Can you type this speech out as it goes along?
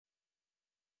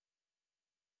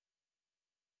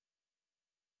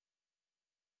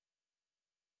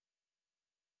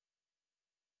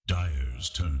Dire's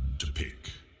turn to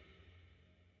pick.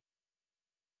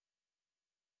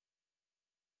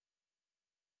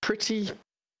 Pretty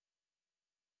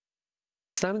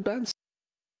standard bans.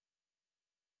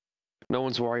 No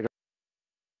one's worried about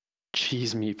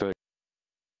cheese meat, but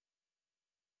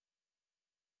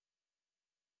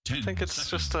I think it's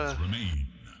just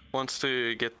wants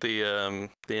to get the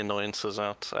annoyances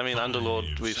out. I mean,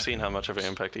 Underlord, we've seen how much of an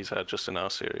impact he's had just in our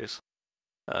series.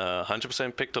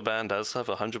 100% picked or banned does have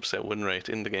a 100% win rate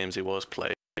in the games he was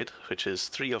played, which is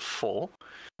 3 of 4.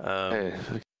 Yeah,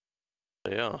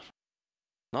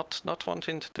 not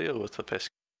wanting to deal with the pesky.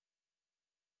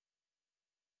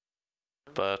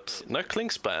 But no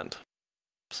Klink's banned,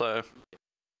 so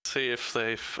see if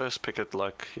they first pick it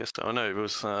like yesterday. Oh no, it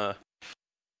was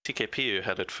TKP who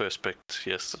had it first picked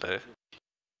yesterday.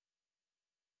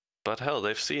 But hell,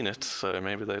 they've seen it, so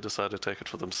maybe they decide to take it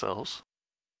for themselves.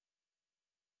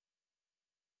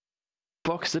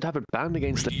 Fox did have it banned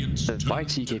against the by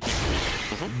TKP.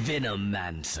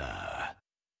 Venomancer.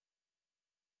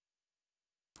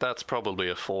 That's probably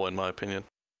a 4 in my opinion.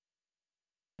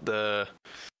 I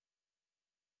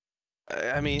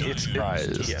mean, it's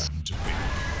yeah.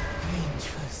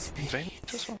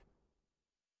 Dangerous one.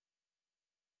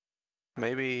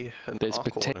 Maybe an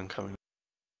Arc Warden coming.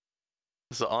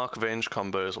 The Arc Venge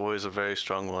combo is always a very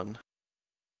strong one.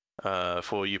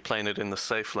 For you playing it in the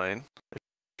safe lane.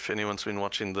 If anyone's been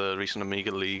watching the recent Amiga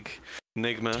League,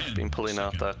 Nigma has been pulling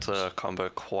out that combo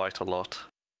quite a lot.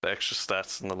 The extra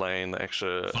stats in the lane, the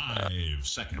extra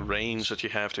range that you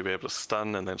have to be able to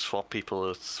stun and then swap people.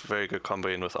 It's a very good combo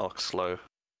in with Arc Slow.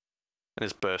 And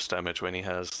his burst damage when he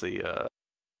has the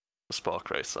Spark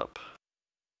Race up.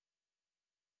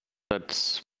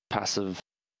 That's passive.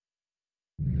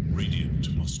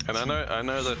 Radiant must and I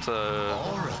know that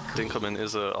Dinkelman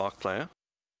is an Arc player.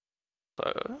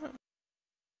 So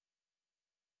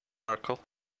Oracle.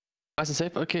 Nice and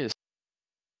safe. Okay.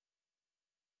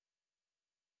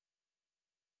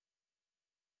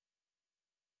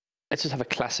 Let's just have a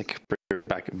classic bring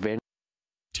back.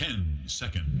 10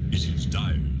 seconds. It is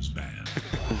Dire's ban.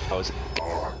 How is it?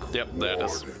 Yep, there it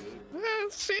is.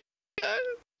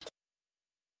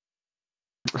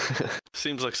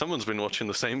 Seems like someone's been watching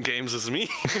the same games as me.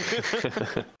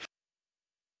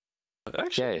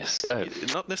 Actually, yes.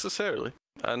 Not necessarily.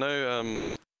 I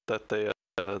know that they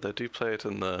do play it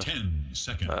in the 10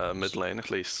 seconds. Mid lane,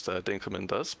 at least Dinkelman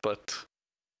does, but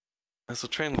as the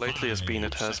trend lately has been,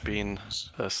 it has been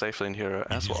a safe lane hero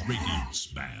as well.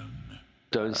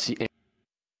 Don't see any.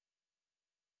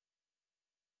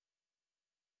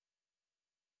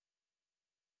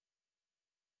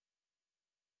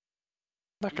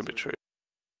 That could be true.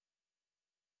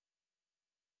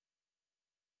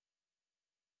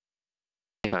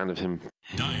 Fan of him.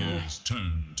 Dire's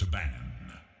turn to ban.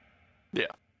 Yeah.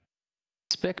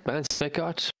 Spec ban, spec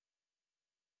art.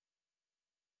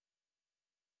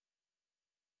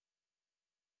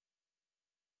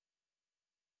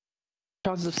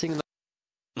 Chances of seeing.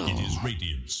 It is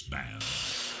Radiant's ban.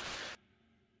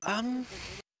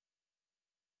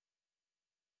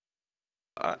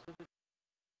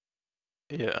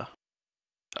 Yeah.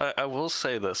 I will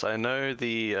say this. I know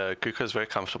the Guka is very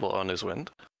comfortable on his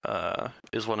wind.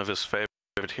 Is one of his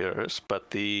favorite heroes,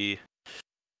 but the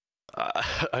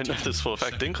I know this for a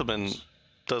fact. Dinkelman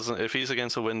doesn't. If he's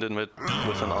against a wind in mid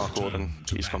with an Arc Warden,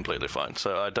 he's completely fine.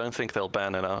 So I don't think they'll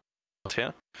ban it out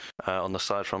here on the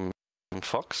side from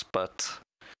Fox, but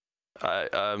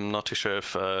I'm not too sure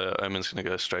if Omen's going to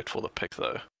go straight for the pick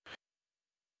though.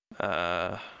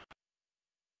 I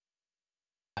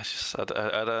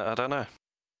don't know.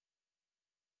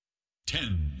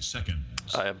 10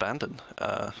 seconds. I abandon.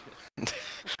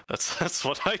 That's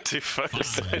what I do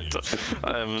first.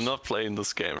 I am not playing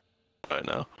this game right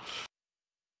now.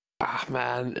 Ah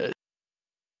man.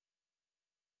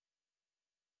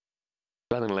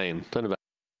 Banning lane. Don't about.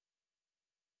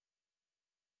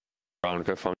 Round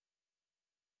go from.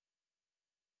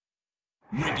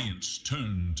 Radiant's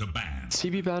turn to ban.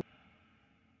 CB ban.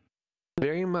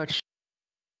 Very much.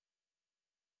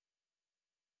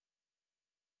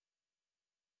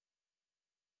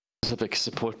 Specific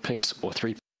support picks or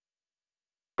 3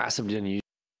 massively unused.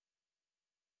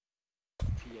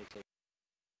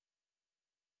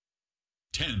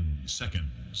 10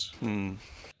 seconds.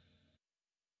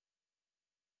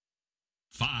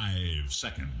 5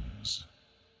 seconds.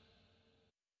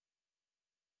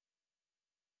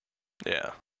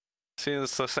 Yeah. See,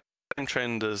 it's the same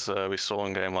trend as we saw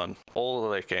in game 1. All the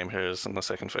late game heroes in the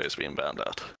second phase being banned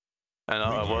out. And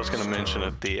I was going to mention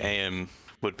that the AM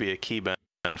would be a key ban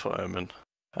for Omen.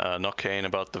 Not caring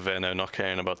about the Veno, not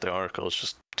caring about the Oracle, it's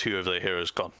just 2 of their heroes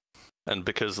gone. And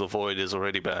because the Void is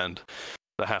already banned,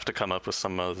 they have to come up with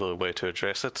some other way to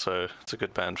address it, so it's a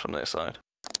good ban from their side.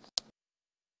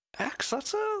 Axe,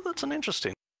 that's an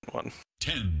interesting one.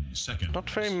 10 seconds. Not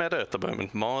very meta at the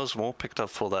moment. Mars more picked up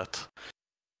for that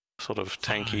sort of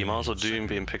tanky. Mars or Doom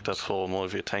being picked up for more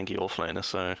of your tanky offlaner,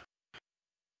 so...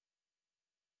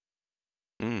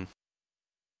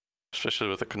 Especially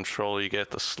with the control you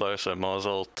get, the slow, so Mars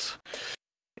ult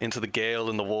into the Gale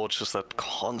and the Ward's just that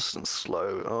constant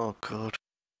slow. Oh god.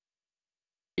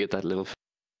 Get that little...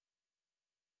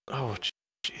 Oh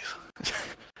jeez.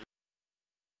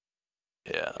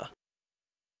 Yeah.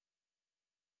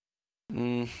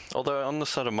 Although on the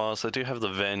side of Mars, they do have the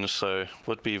Venge, so it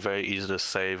would be very easy to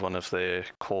save one of their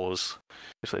cores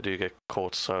if they do get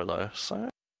caught solo. So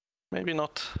maybe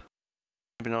not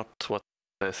what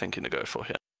they're thinking to go for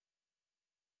here.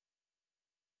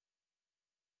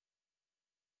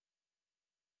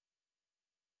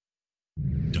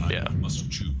 Yeah. Must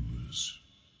choose.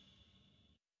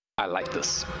 I like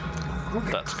this.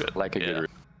 That's good. Like a good.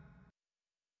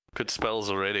 Good spells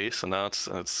already, so now it's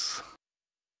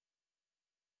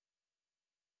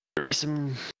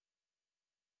some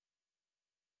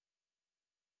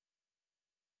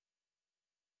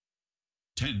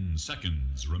 10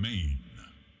 seconds remain.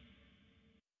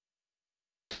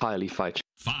 highly fight.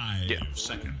 5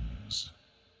 seconds.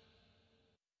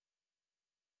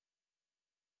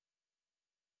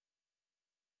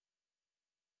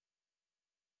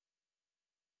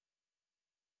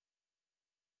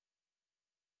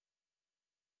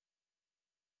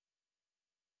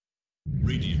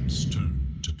 Radiant's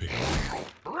turn to pick.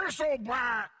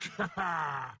 Bristleback!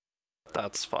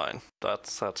 That's fine.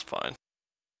 That's fine.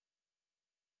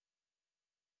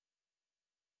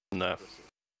 No.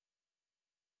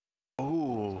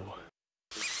 Ooh.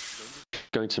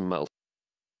 Going to melt.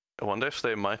 I wonder if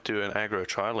they might do an aggro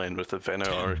tri-lane with the Veno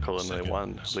Oracle and they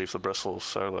leave the bristles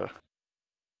solo.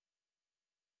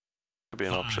 Could be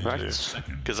an option too.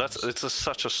 Because it's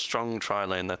such a strong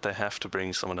tri-lane that they have to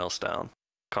bring someone else down.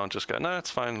 Can't just go, no,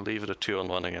 it's fine, leave it a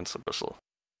 2-on-1 against the bristle.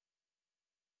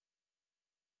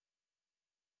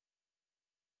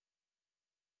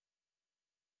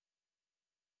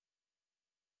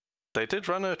 They did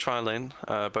run a tri-lane,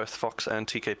 both Fox and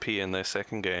TKP in their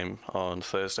second game on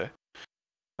Thursday.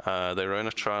 They ran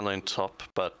a tri-lane top,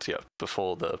 but yeah,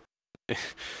 before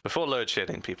load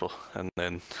shedding people, and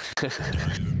then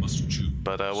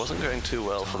but wasn't going too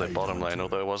well for their bottom lane,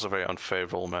 although it was a very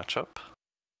unfavorable matchup.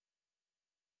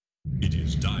 It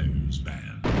is Dire's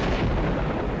ban.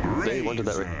 They wanted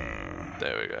that.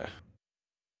 There we go.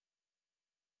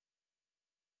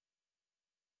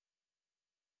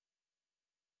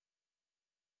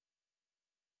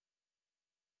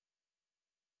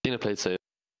 Cena played safe.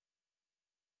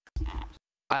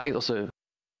 I also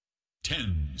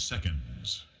 10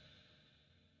 seconds.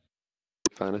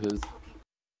 fan of his.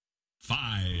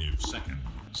 5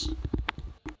 seconds.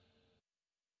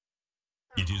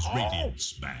 It is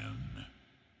Radiant's ban.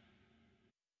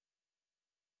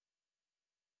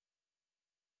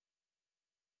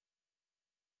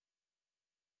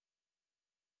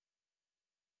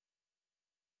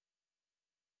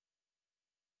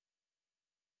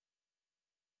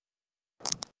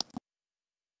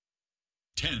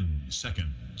 Ten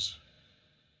seconds.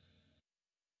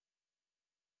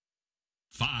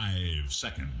 5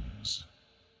 seconds.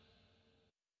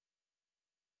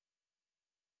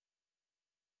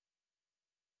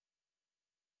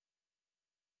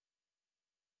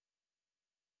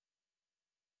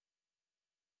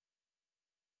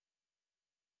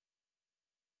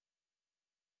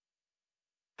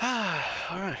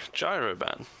 Alright, gyro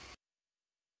ban.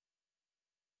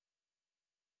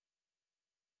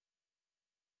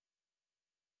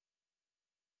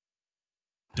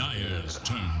 Dire's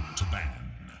turn to ban.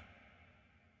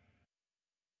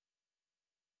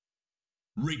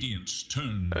 Radiant's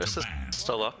turn This to is ban.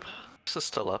 still up. This is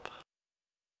still up.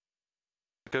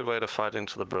 A good way to fight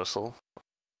into the bristle.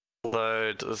 Although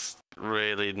it does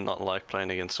really not like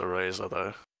playing against a Razor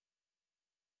though.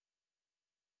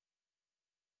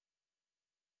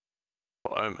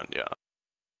 For Omen, yeah.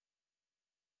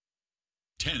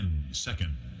 10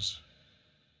 seconds.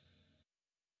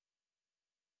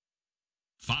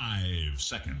 5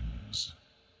 seconds.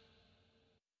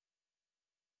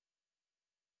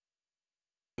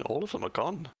 All of them are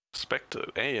gone. Spectre,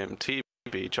 AM,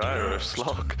 TB, Gyro,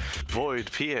 Slog,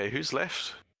 Void, PA. Who's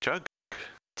left? Jug.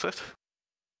 That's it.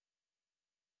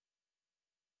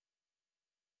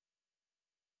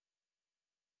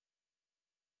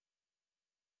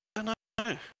 I don't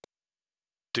know.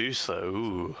 Do so.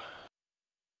 Ooh.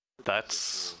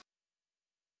 That's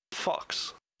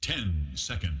Fox. 10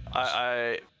 seconds.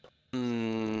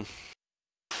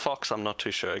 Fox, I'm not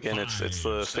too sure. Again, it's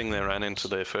the thing they ran into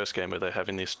their first game where they're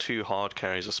having these two hard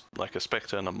carries, like a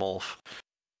Spectre and a Morph.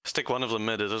 Stick one of them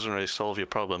mid, it doesn't really solve your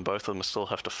problem. Both of them still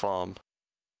have to farm.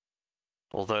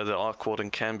 Although the Arc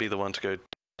Warden can be the one to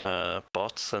go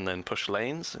bots and then push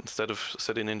lanes instead of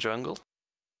sitting in jungle.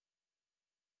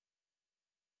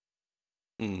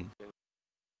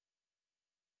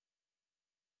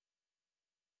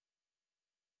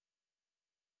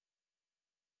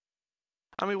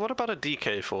 I mean, what about a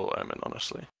DK for Omen,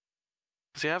 honestly?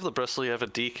 Because you have the Bristle, you have a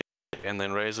DK, and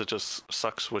then Razor just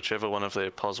sucks whichever one of their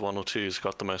PHAZ 1 or 2's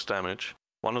got the most damage.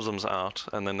 One of them's out,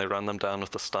 and then they run them down with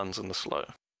the stuns and the slow.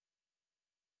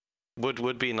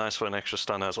 Would be nice for an extra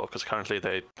stun as well, because currently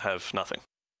they have nothing.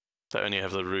 They only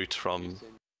have the root from...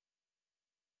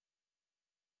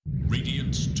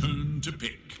 Radiant's turn to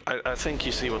pick. I think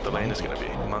you see what the lane is going to be.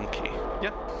 Monkey.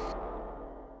 Yeah.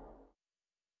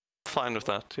 Fine with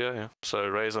that, yeah. So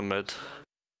Razor mid.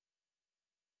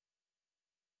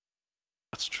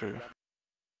 That's true.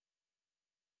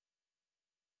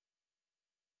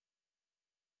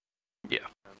 Yeah.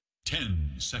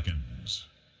 10 seconds.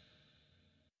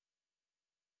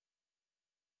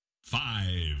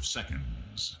 5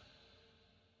 seconds.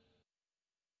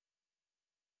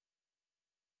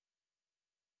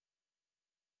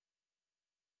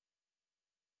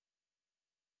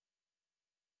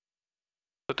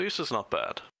 The Deuce is not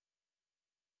bad,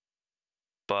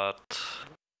 but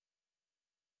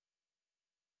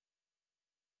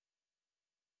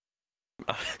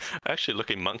actually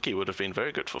looking Monkey would have been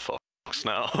very good for Fox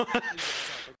now.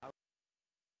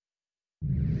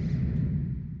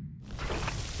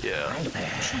 Yeah.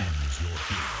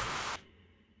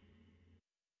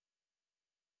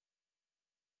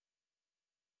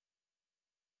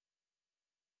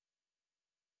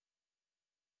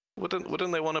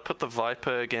 Wouldn't they want to put the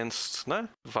Viper against... No,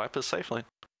 Viper's safe lane.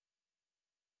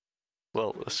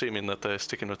 Well, assuming that they're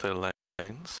sticking with their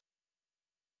lanes.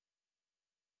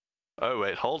 Oh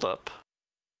wait, hold up.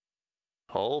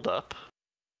 Hold up.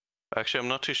 Actually, I'm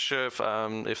not too sure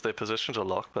if their positions are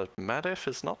locked, but Madef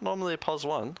is not normally a PHAZ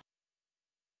 1.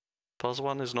 PHAZ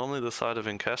 1 is normally the side of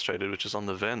Incastrated, which is on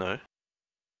the Veno.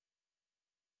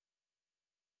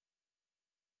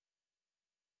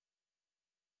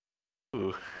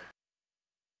 Ooh.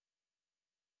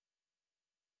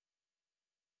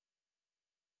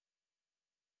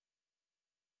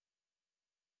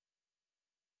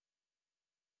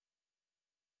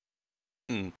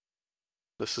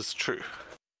 This is true.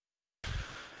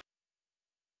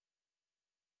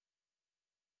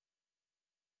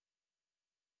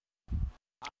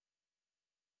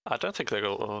 I don't think they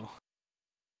go.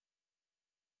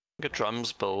 Get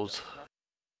drums build.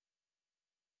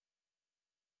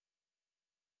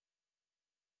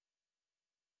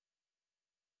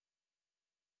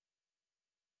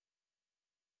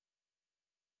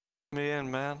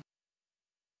 Man.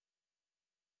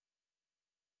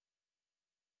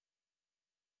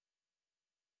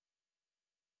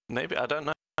 Maybe, I don't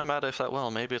know Matt if that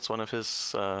well, maybe it's one of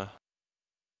his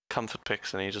comfort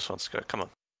picks and he just wants to go, come on.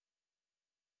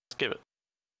 Let's give it.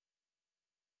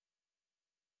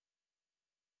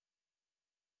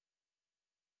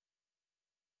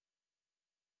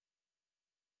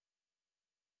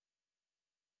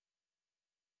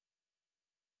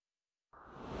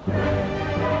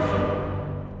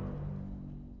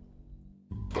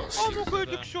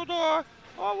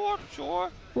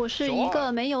我是一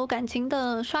个没有感情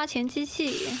的刷钱机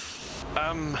器。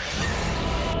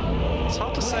It's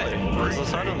hard to say. Because the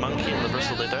side of Monkey and the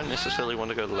Bristle, they don't necessarily want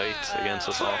to go late against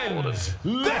this Arc Warden.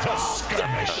 Let us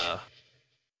skirmish.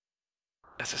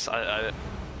 It's just, I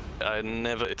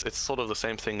never. It's sort of the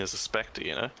same thing as a Spectre,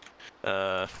 you know.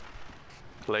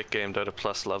 Late game Dota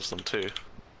Plus loves them too,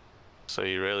 so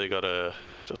you really gotta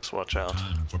just watch out.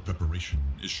 Time for preparation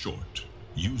is short.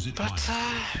 Use it But wisely.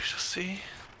 we shall see.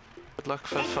 Good luck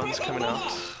for funds coming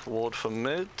out. Ward for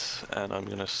mid, and I'm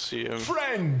gonna assume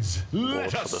Friends,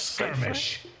 let for us the safe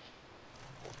skirmish.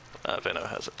 Veno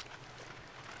has it.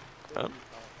 Oh.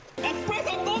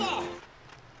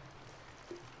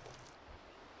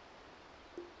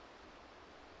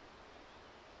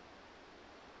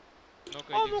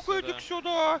 А ну-ка иди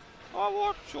сюда! А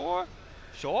вот все.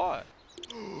 Все?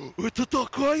 Это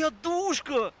такая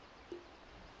душка!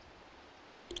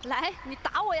 来，你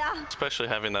打我呀！ Especially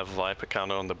having that Viper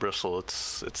counter on the Bristle,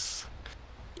 it's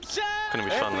gonna be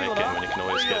fun late game when you can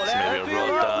always get maybe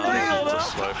a rod down to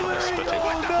slow from the spitting.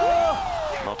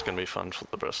 Not gonna be fun for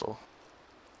the Bristle.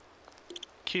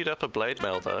 Queued up a blade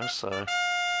mail though, so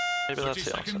Maybe that's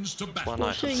the answer. One 我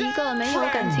item. 是一个没有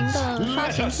感情的刷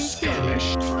钱机器。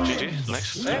 GG.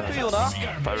 Next. 哎，队友呢？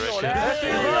 By 队友 Rick 呢？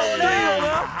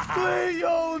 here. 队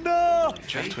友呢？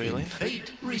 Jet wheeling.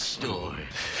 Fate restored.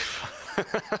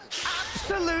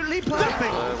 Absolutely perfect.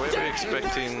 Where are we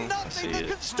expecting? Let's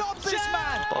see. Stop this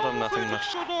man. Bottom, nothing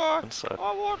much inside.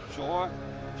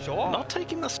 Sure. Not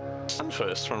taking the stun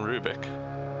first from Rubik.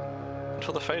 And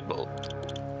for the Fade Bolt.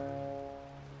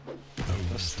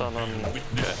 The stun on...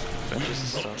 Okay, Venge is the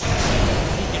stun.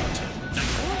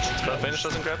 But Venge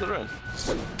doesn't grab the rune.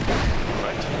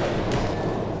 Right.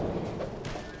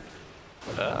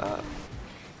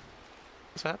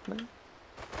 What's happening?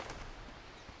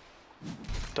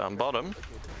 Down bottom.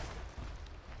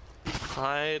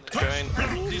 Hide going...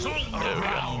 There we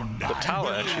go. The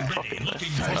tower actually popping there.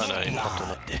 Oh no, he popped on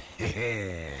it.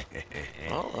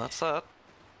 Well, that's that.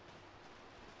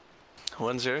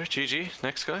 1-0, GG,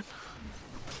 next guy.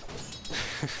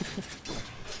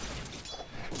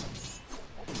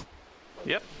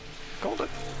 Yep, called it.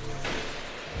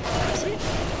 See?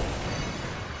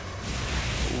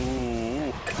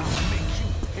 Ooh.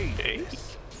 Hey.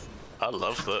 I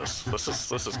love this.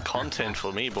 This is content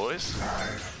for me, boys.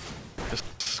 This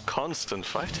constant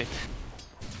fighting.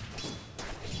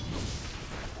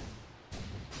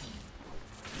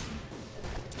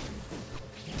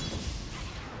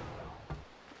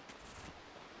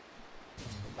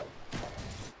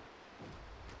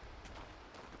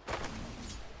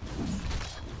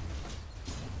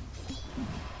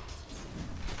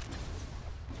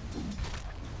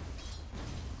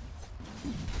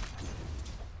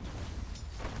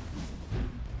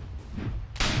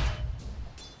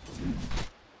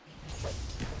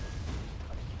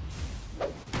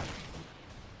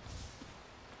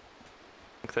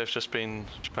 They've just been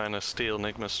trying to steal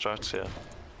Nigma's strats here.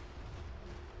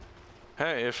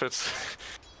 Hey, if it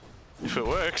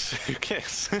works, who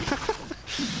cares?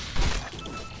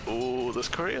 Ooh, this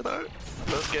courier though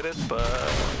does get it, but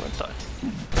won't die.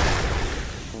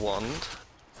 Wand.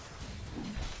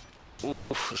 Ooh,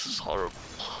 this is horrible.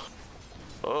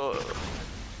 Oh.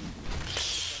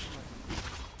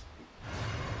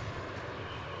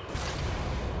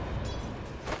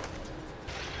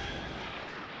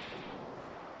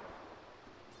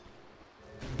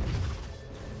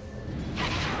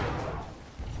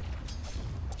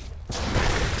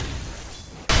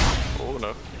 Oh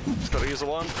no. He's gotta use the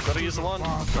wand. Gotta use the wand. No.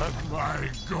 My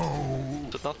go.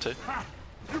 Did not to.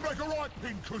 You make a right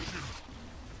pincushion.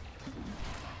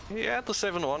 He had the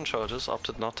 7-1 charges,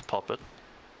 opted not to pop it.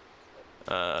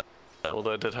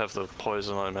 Although I did have the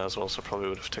poison on him as well, so probably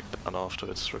would have ticked down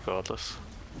afterwards regardless.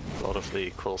 A lot of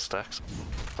the quill stacks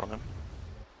from him.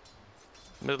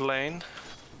 Mid lane.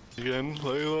 Again,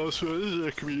 like last one,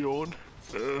 that can be on.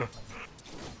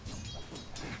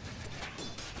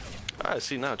 I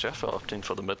see now Jeff opting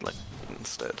for the mid lane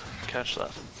instead. Catch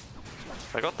that.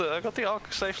 I got the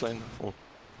Arc safe lane. Oh.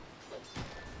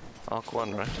 Arc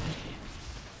 1, right?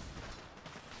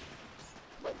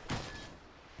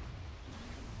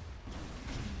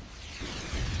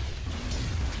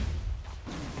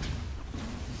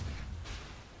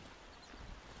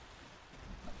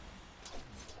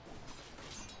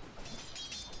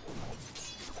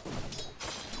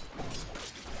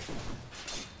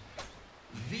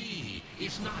 V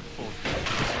is not for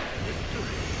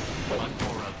victory, but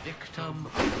for a victim.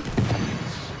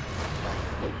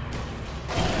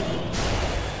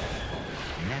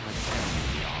 Never tell me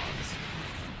the odds.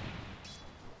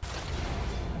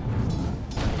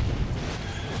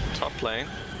 Top lane.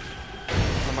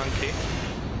 The monkey.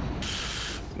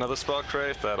 Another Spark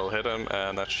Wraith, that'll hit him,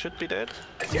 and that should be dead.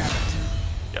 Yeah.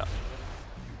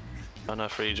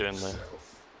 Enough regen there.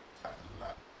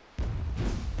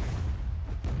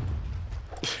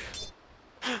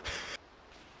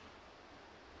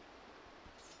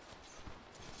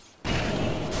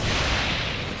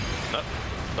 Nope,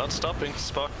 not stopping.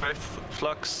 Spark Wraith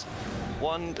Flux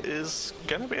Wand is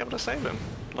gonna be able to save him.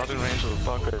 Not in range of the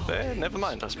Spark Wraith there. Never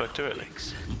mind, I spoke too early.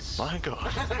 My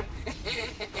god.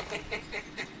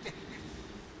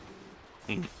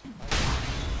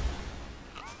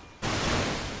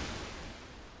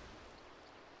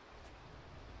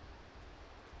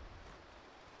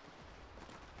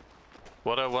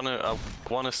 What I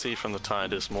wanna see from the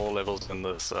Tide is more levels in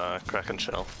this Kraken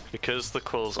Shell. Because the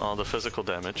quills are the physical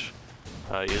damage,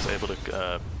 he is able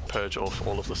to purge off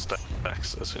all of the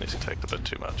stacks as soon as you take a bit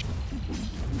too much.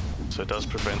 So it does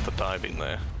prevent the diving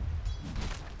there.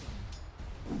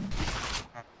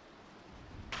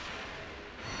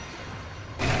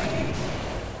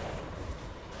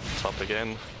 Top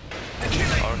again.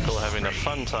 Oracle having a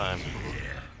fun time.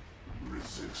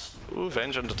 Ooh,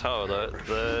 Venge on the tower though.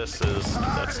 That's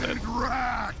dead.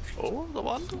 Oh, the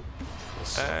one.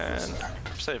 And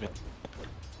saving.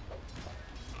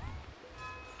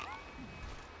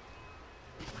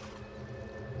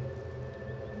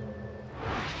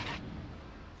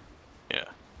 Yeah.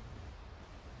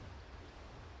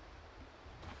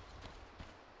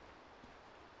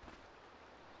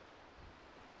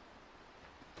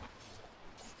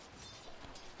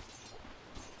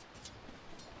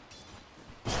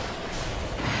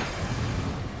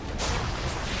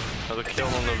 Another kill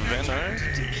on the Venom.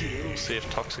 We'll see if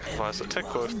Toxic applies the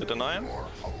tech or if they deny him.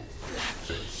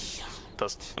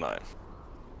 Does deny him.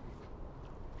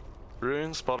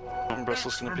 Runes, bottom,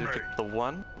 Bristle's gonna be the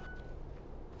one.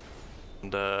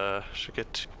 And should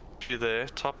get two there.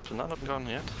 Top, none of them gone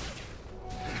yet.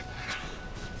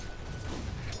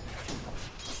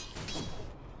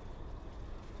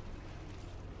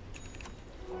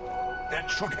 That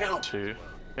should help. Two,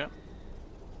 yeah.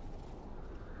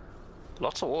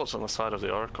 Lots of wards on the side of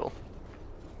the Oracle.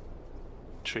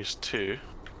 Trees two.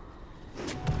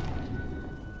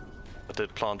 I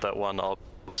did plant that one up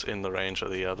in the range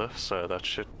of the other, so that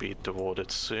should be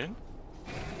dewarded soon.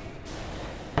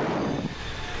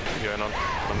 Going on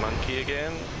the monkey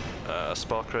again.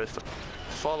 Spark Wraith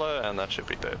follow, and that should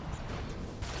be dead.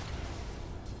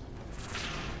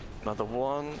 Another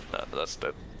one. No, that's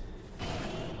dead.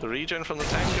 The regen from the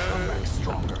Tango.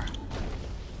 Stronger.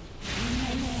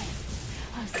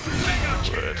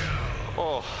 Word.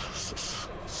 Oh, this is...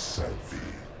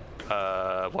 Selfie.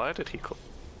 Why did he call?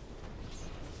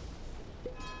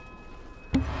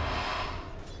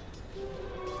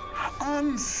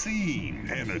 Unseen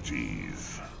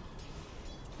energies.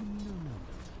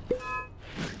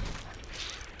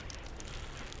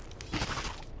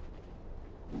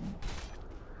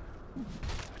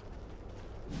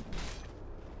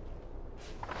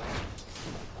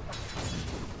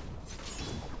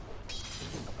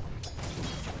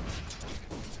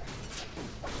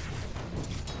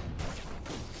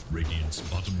 Radiant's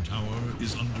bottom tower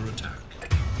is under attack.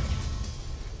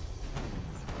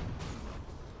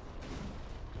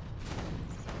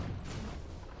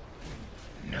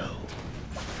 No.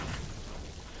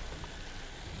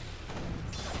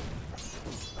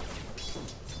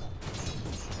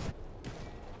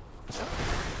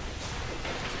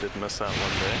 Did miss that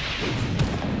one there.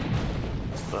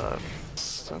 But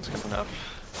stone's coming up.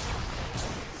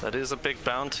 That is a big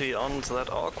bounty onto that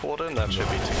Arc Warden. That should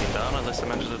be ticking down unless I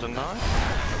manage to deny.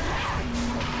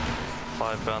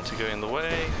 5 bounty going the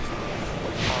way.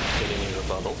 Can't get any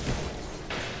rebuttal.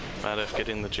 Madoff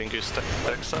getting the Jingu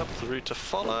stacks up. The route to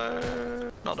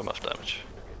follow. Not enough damage.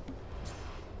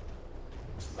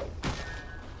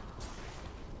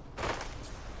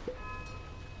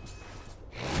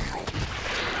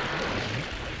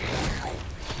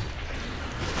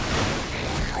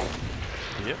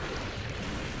 Yep.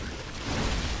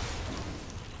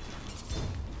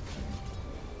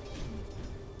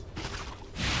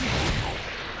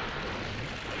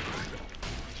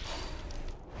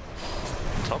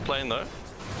 Top lane though.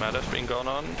 Madoff being gone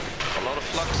on. A lot of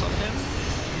flux on him.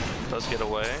 Does get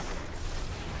away.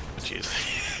 Jeez.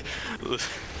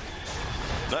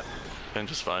 No, and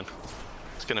just fine.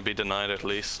 It's gonna be denied at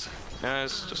least. Yeah,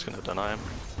 it's just gonna deny him.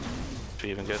 If he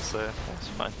even gets there, that's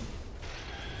fine.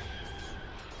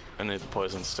 I need the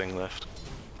poison sting left.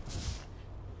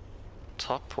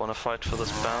 Top, wanna fight for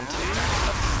this bounty?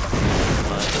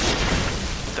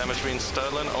 Nice. Damage being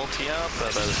stolen, ulti out,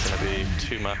 but that is gonna be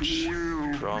too much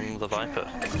from the Viper.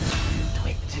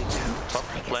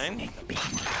 Top lane.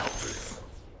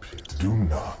 Do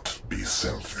not be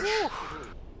selfish.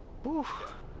 Woo.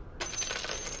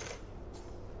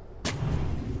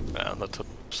 And that's a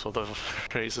sort of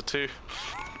Razor 2.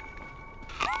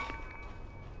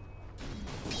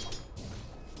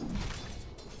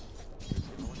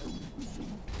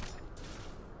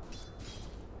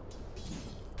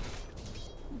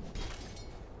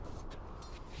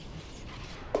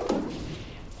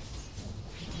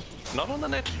 Not on the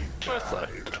net worth though.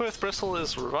 Networth Bristle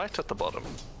is right at the bottom.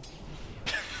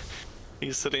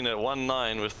 He's sitting at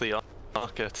 1-9 with the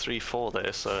Arc at 3-4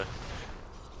 there, so...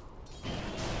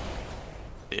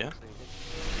 Yeah.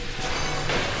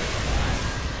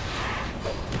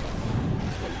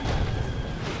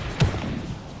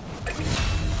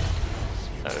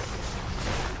 Oh.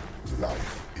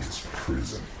 Life is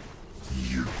prison.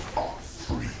 You are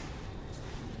free.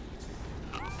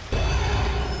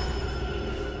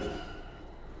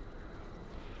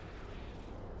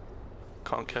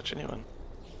 Can't catch anyone.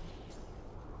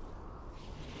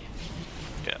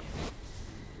 Yeah.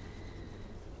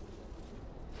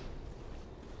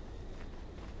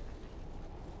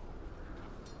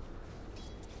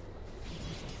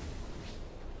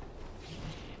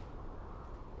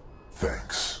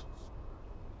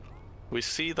 We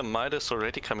see the Midas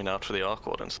already coming out for the Arc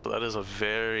Warden, so that is a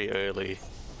very early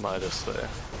Midas there.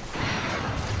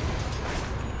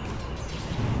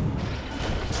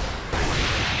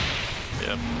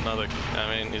 Yep, another. I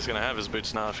mean, he's gonna have his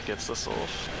boots now if he gets this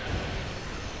off.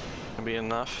 Can be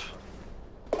enough.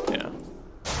 Yeah.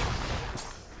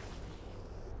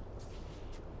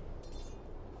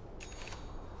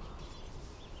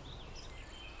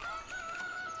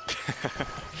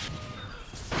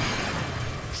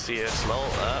 CS lol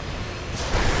up.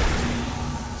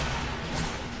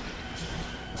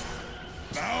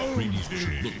 Radiant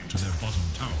should look to their bottom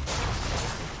tower.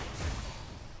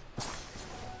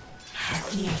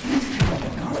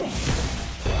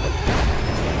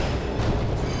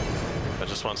 I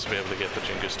just wants to be able to get the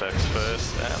Jingu stacks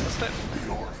first and the step.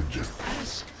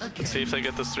 Let's see if they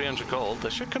get this 300 gold. They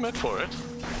should commit for it.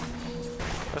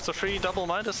 That's a free double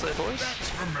Midas there, boys.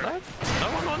 No? No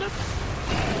one wanted?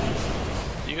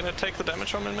 You gonna take the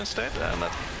damage from him instead? And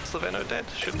that's the Veno dead.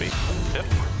 Should be. Yep.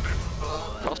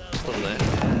 Hostile there.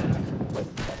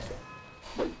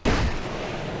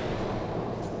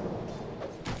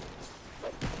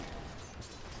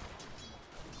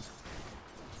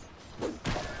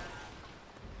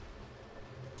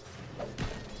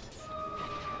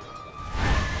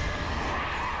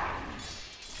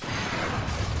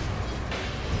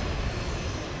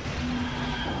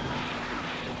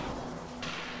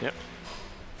 Yep.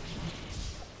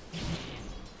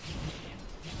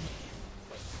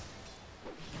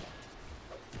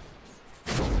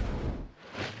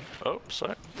 Oh,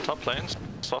 sorry. Top lanes.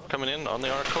 Swap coming in on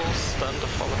the Oracle. Stun to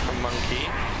follow from Monkey.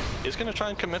 He's going to try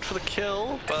and commit for the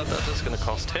kill, but that is going to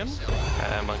cost him.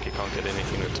 And Monkey can't get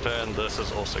anything in return. This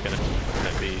is also going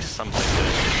to be something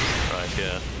good right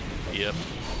here. Yep.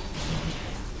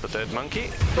 The dead Monkey.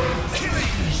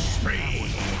 Killing spree!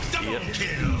 Double Yep.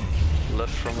 kill!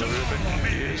 Lift from the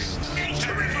Rubik used.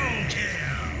 Triple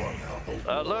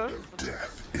kill! Low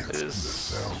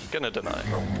is gonna deny.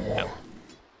 Yep.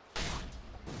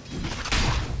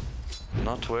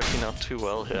 Not working out too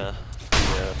well here.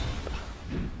 Yeah.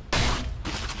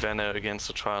 Veno against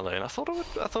the tri-lane. I thought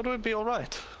it would be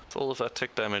alright. All of that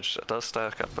tick damage does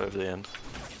stack up over the end.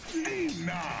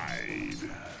 Denied.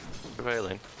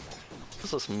 Prevailing.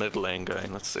 How's this mid lane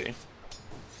going? Let's see.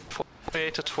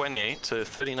 48 to 28 to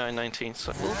 39-19,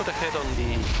 so a little bit ahead on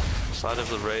the side of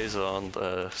the Razor on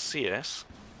the CS.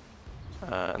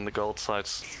 And the gold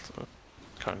side's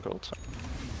current gold side.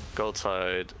 Gold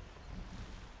side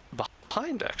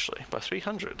behind actually by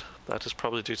 300. That is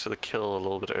probably due to the kill a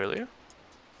little bit earlier.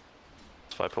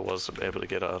 Viper was able to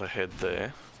get out ahead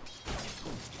there.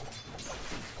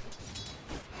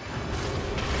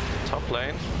 Top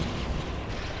lane.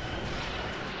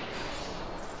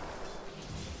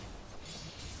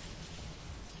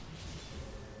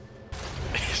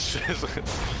 It's just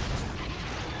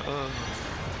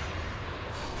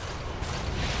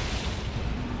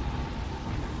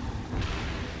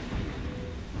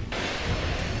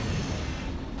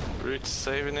Root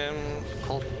saving him,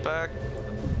 called back.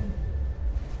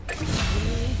 I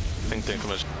think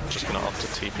Dinkum is just gonna opt to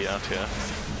TP out here.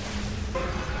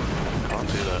 Can't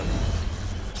do that.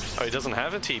 Oh, he doesn't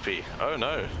have a TP. Oh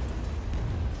no.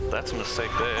 That's a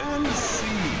mistake there.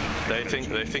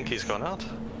 They think he's gone out.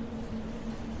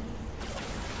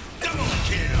 Double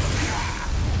kill!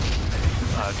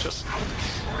 I just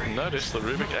noticed the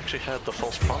Rubik actually had the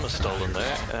false promise stolen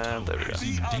there, and there we go.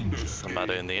 The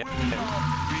matter in the end.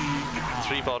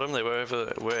 3 bottom, they were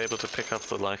able to pick up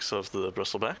the likes of the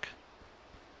Bristleback.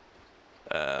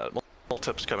 More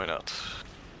tips coming out.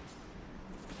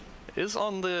 Is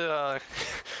on the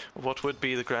what would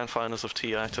be the grand finals of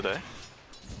TI today.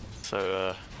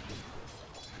 So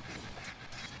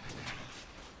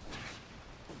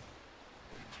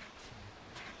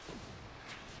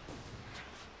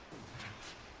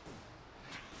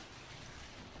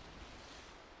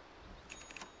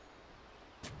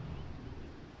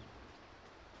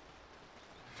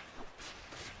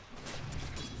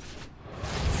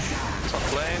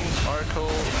top lane,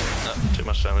 Oracle, too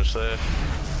much damage there.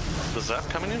 The zap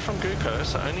coming in from Guko,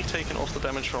 so only taking off the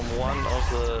damage from one of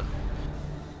the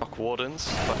Arc Wardens,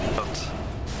 but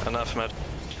enough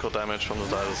magical damage from the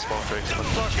Dial Spark Breaks and the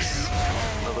Flux.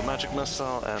 Another magic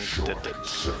missile and did it.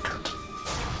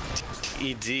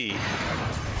 ED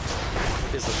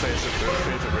is the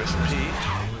favorite recipe.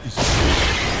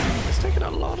 It's taking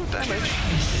a lot of damage.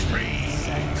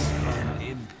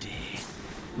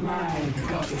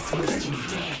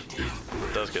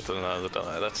 Does get to another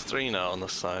die. That's 3 now on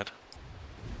this side.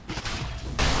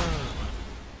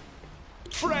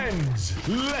 Friends,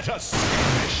 let us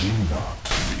do not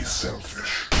be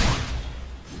selfish.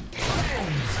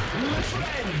 Friends,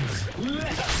 Friends,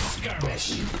 let us skirmish.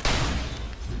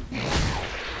 Dire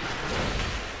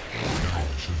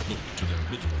should look to their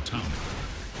middle tower.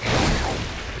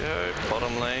 Go,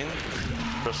 bottom lane.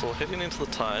 Bristle hitting into the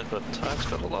Tide, but Tide's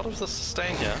got a lot of the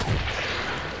sustain here.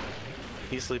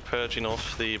 Easily purging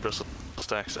off the Bristle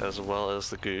stacks as well as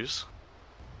the Goose.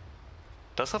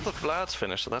 Does have the Vlad's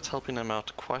finish, so that's helping him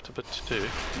out quite a bit too.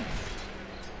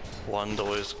 One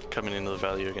always coming into the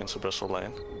value against the Bristle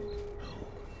lane.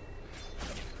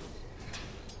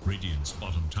 Radiant's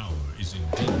bottom tower is in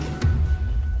danger.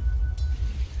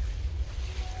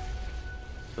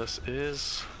 This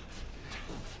is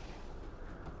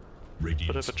Radiant's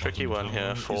a bit of a tricky bottom one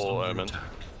here tower is for under Omen. attack.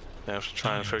 They have to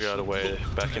try and figure out a way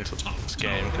back into this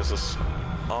game, because this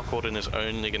Arc Warden is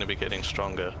only going to be getting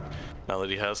stronger now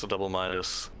that he has the double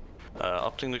Midas.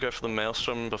 Opting to go for the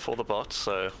Maelstrom before the bot,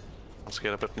 so let's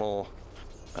get a bit more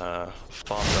farm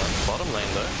done. Bottom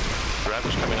lane though,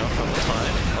 Ravage coming out from the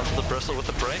Tide, onto the Bristle with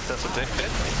the break, that's a deck hit.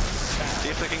 See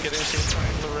if they can get anything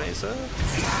from the Razor.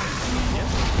 Yeah,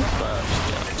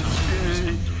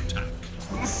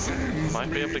 might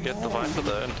be able to get the Viper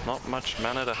though, not much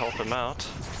mana to help him out.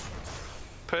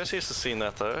 Perseus has seen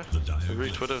that though. The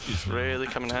root would have really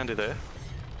come in handy there.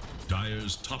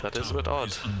 Dire's top That is a tower bit odd.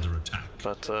 is under attack.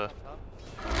 But Dire's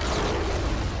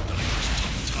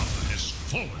top tower has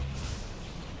fallen.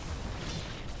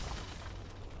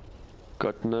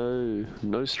 Got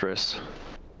no stress.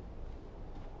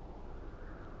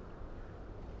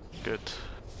 good.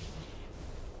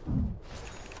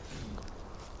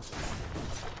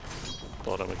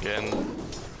 Bottom again.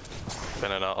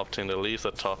 Fenner now opting to leave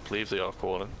the top, leave the Arc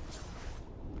Warden.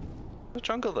 The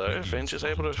jungle though, Venge is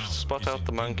able to spot out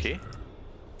the monkey.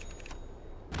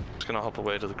 Just gonna hop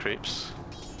away to the creeps.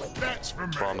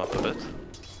 Farm up a bit.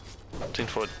 Opting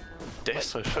for a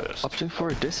Deso first. Opting for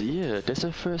a Deso, yeah,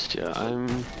 Deso first, yeah.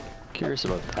 I'm curious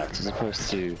about that as opposed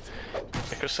to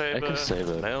Echo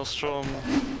Saber, Maelstrom,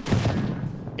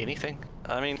 anything.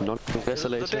 I mean, not the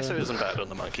Desolator. Deso isn't bad on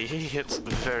the monkey. He hits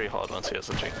very hard once he has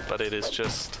the jig, but it is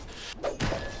just...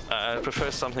 I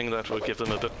prefer something that would give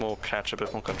them a bit more catch, a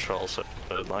bit more control. So,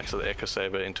 the likes of the Echo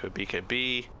Saber into a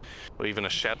BKB, or even a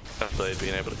Shadow, they'd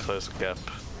been able to close the gap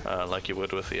like you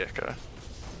would with the Echo.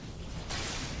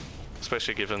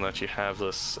 Especially given that you have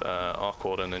this Arc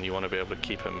Warden and you want to be able to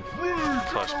keep him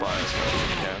close by as much as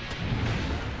you can.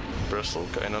 Bristle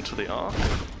going onto the Arc.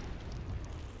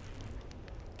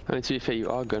 I mean, to be fair, you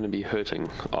are going to be hurting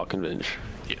Arc and Venge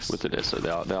with the Deso.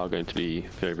 They are going to be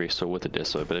very, very sore with the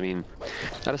Deso. But I mean,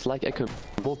 I just like Echo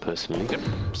more personally. Yep.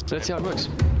 So let's see how it works.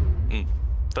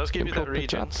 Does give you that Improve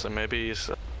pick regen, up. so maybe he's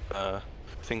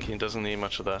thinking he doesn't need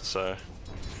much of that, so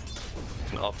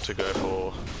can opt to go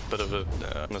for a bit of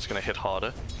a that's going to hit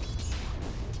harder.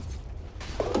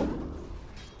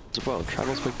 As well,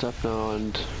 travel's picked up now,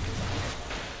 and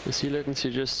is he looking to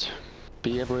just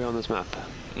be everywhere on this map?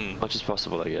 Much as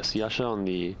possible, I guess. Yasha on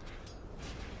the...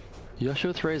 Yasha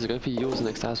with Razor going for yours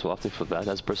next as well, opting for that,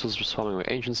 as Bristle's responding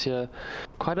with Ancients here.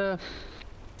 Quite a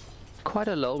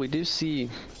lull. We do see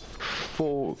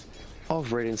 4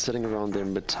 of Radiant sitting around their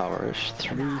mid-towerish,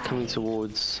 3 coming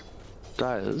towards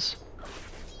Dyer's.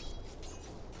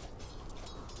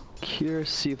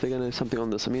 Curious to see if they're going to do something on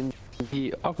this. I mean,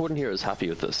 the Arc Warden here is happy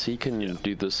with this. He can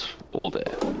do this all day.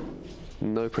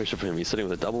 No pressure for him. He's sitting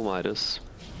with a double Midas,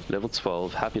 level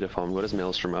 12, happy to farm, got his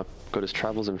Maelstrom up, got his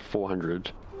travels in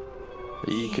 400.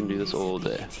 He can do this all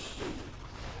day.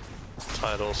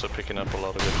 Tide also picking up a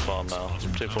lot of good farm now.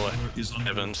 Opting for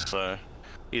Evans, so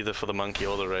either for the monkey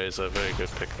or the Razor, very good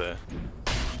pick there.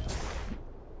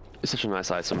 It's such a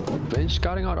nice item. Venge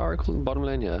scouting out Oracle in the bottom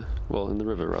lane here. Well, in the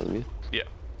river rather than me. Yeah.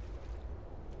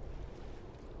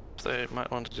 They might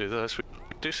want to do this. We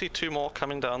do see 2 more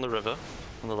coming down the river,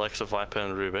 on the likes of Viper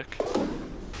and Rubik.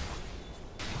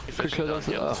 If Could close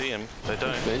they out don't see him, they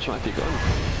don't. Venge might be gone.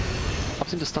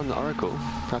 Opting to stun the Oracle.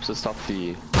 Perhaps to stop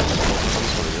the...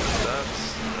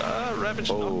 That's...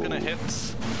 Ravage not gonna hit.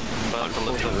 But a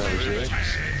little bit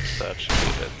that should be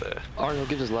hit there. Oracle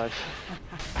gives his life.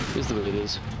 Here's the way it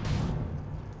is.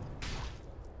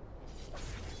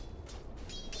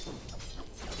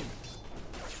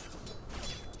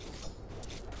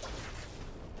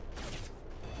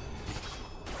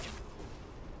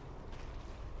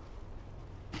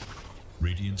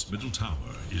 Radiant's middle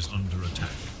tower is under attack.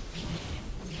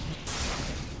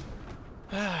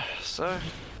 So,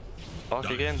 Arc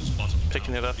again, Dire's bottom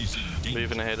picking it tower up, is in danger.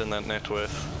 moving ahead in that net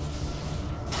worth.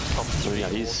 Top 3 yeah,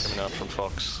 all he's- coming out from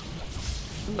Fox.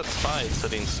 And the Tide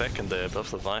sitting second there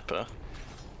above the Viper.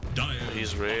 Dire's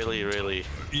He's really, really,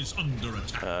 is under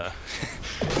attack.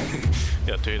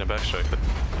 yeah, doing a backstroke.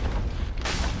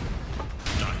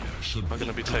 Dire should We're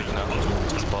going to be taking out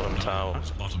this bottom tower.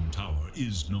 His bottom tower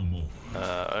is no more.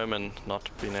 Omen not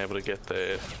being able to get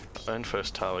their own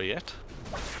first tower yet.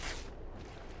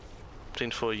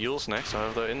 Opting for Yule's next,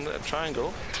 however, they're in the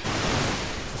triangle.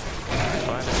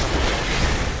 Finding something.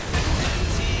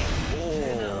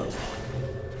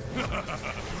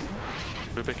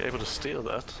 Rubik able to steal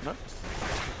that? No.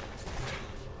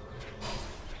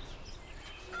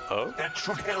 Oh? That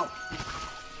should help.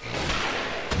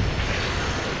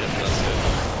 Yep, that's it.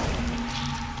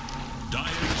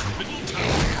 Dire's middle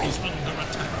tower is under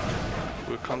attack.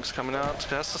 Wukong's coming out,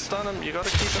 has to stun him, you gotta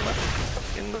keep him up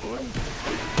in the wood.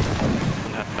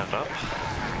 And that up.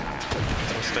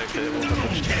 Mistake there, we'll have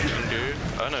the Chingu.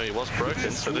 Oh no, he was broken,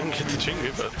 so didn't get the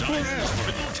Chingu, but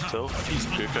still,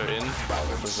 Guko in,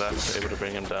 with Zap able to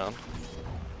bring him down.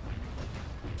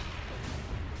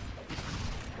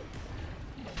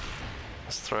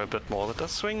 Let's throw a bit more, that does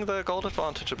swing the gold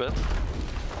advantage a bit.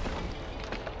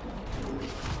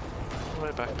 All the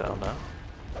way back down now.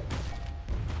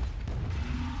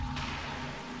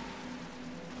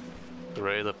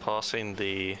 Ray, they're passing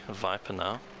the Viper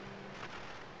now.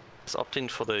 He's opting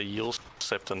for the Yule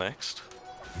Scepter next.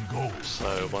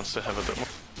 So wants to have a bit more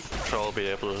control, be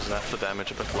able to zap the damage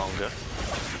a bit longer.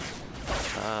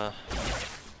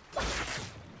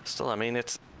 Still, I mean,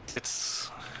 it's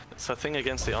a thing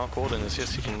against the Arc Warden is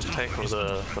yes, you can take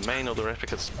the main or the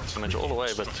replicate's damage all the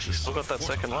way, but he's still got that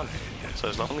second one. So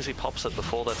as long as he pops it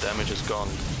before that damage is gone,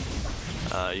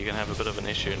 you can have a bit of an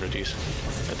issue in reducing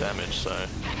the damage. So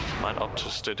might opt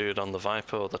just to do it on the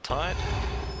Viper or the Tide.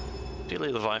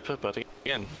 Ideally the Viper, but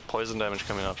again, poison damage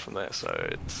coming out from there, so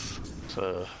it's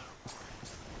a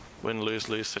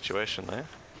win-lose-lose situation there.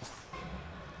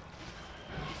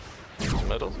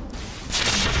 Middle.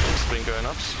 Spin going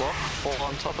up, swap, fall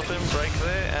on top of him, break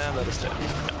there, and that is dead.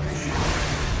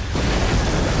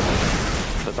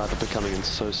 The Viper coming in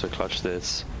so clutch there,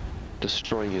 it's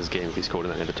destroying his game if he's caught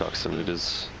in that endotoxin. It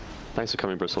is. Thanks for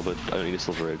coming, Bristle, but only the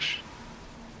Silver Edge.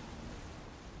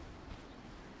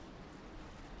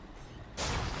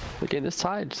 Again, this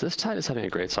tide is having a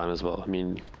great time as well. I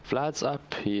mean, Vlad's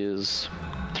up, he is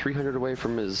 300 away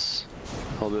from his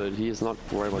halberd, he is not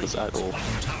worried about this at all.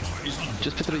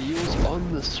 Just pick up the Yules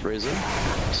on this Razor,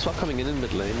 swap coming in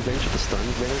mid lane, range with the stun,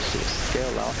 range to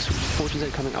scale out, Fortune's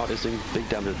End coming out is doing big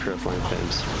damage to Purifying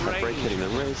Flames. That break hitting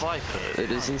them, Raze,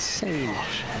 it is insane.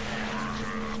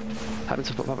 Having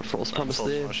to pop up a false promise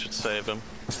there. I should save him,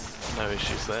 no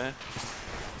issues there.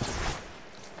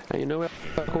 And you know where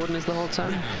Gordon is the whole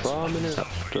time? Farming it up,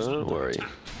 don't worry.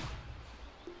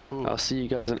 I'll see you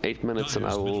guys in 8 minutes and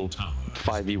I will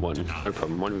 5v1, no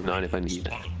problem, 1v9 if I need.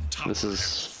 This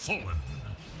is...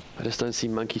 I just don't see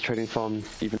Monkey trading farm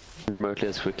even remotely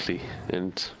as quickly,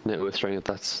 and Networth showing that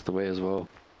that's the way as well.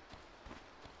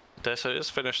 Deso is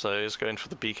finished though, he's going for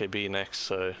the BKB next,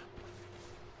 so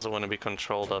doesn't want to be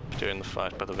controlled up during the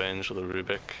fight by the Venge or the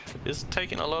Rubik. Is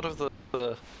taking a lot of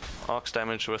the Arc's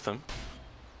damage with him.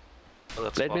 Oh,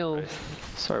 Blade Mail,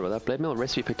 sorry about that. Blade Mail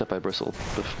recipe picked up by Bristle.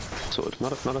 The sword.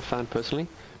 Not a fan personally,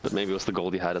 but maybe it was the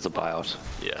gold he had as a buyout.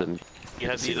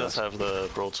 Yeah, he does have the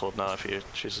broadsword now if he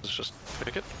chooses to just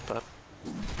pick it, but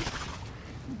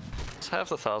let's have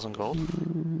the 1,000 gold.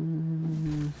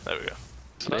 There we go.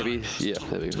 Maybe, yeah,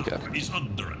 there we go. Is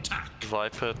under attack.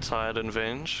 Viper, Tide, and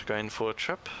Venge going for a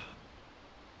trip.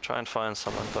 Try and find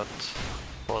someone, but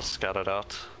was scattered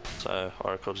out. So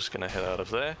Oracle just gonna head out of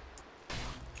there.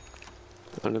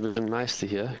 Would have been nice to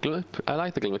hear. I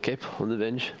like the Glimmer Cape on the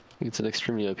Venge. I think it's an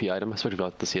extremely OP item. I spoke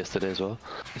about this yesterday as well.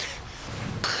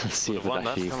 Let's see if it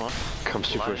actually comes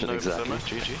to fruition exactly.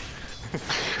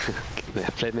 Yeah,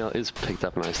 Blade Mail is picked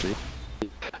up nicely.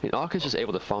 I mean, Arc is just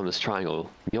able to farm this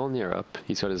triangle. Mjolnir up.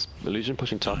 He's got his illusion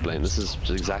pushing top lane. This is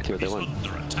just exactly what they want.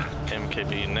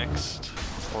 MKB next.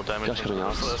 More damage. Just coming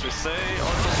out. So as we say,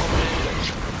 Oracle's on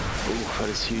the Ooh, that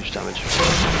is huge damage.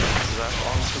 Zap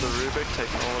onto the Rubik,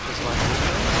 taking all of his life with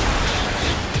him.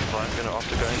 Vibe gonna opt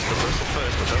to go into the Bristle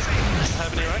first, but doesn't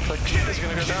have any right click. He's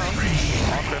gonna go down.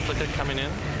 Arc replica coming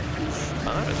in.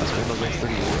 Oh, that's good.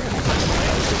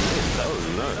 Oh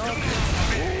no.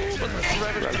 Ooh, but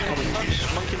Ravage didn't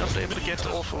touch. Monkey not able to get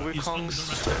off of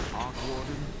Wukong's.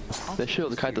 They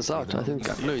should kite this out. I think,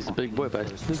 no, he's a big boy, but I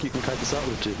think you can kite this out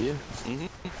with 2 of you.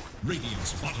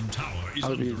 Radiant's bottom tower is I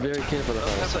would be very careful about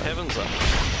Have the heavens up.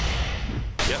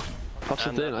 Yep. Pops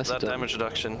it there, nice. That damage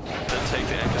reduction did take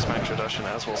the Anchor Smash reduction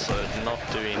as well, so not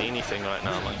doing anything right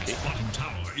now, Monkey. bottom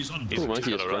tower is under Oh,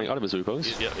 Monkey is running out of his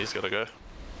Wukongs. Yeah, he's gotta go.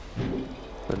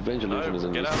 Adventure illusion is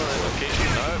in Get this. out of there, Monkey.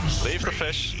 No, leave the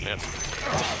fish. Yep.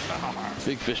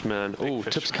 Big fish man. Oh,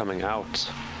 fish tips man. coming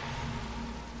out.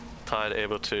 Tide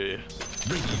able to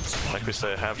Like we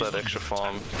say, have that extra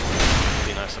farm,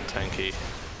 be nice and tanky,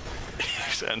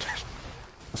 and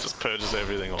just purges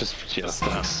everything off. Just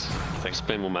thanks.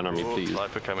 Spend more mana on me, please.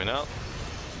 Viper coming out.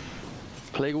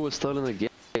 Plague was still in the game.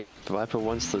 The Viper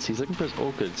wants this. He's looking for his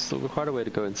orchid. Still got quite a way to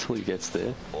go until he gets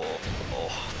there.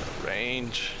 Oh, the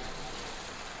range.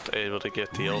 Able to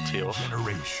get the ulti off.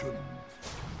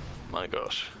 My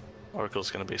gosh.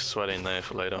 Oracle's gonna be sweating there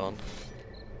for later on.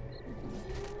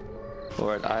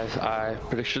 Alright, I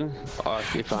prediction.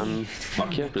 If I'm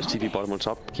up here, just TP bottom on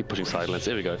top, keep pushing side lanes.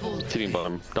 There we go. TP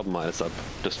bottom, double minus up,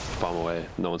 just farm away.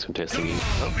 No one's contesting you.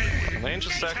 Range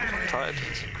is stack, tied.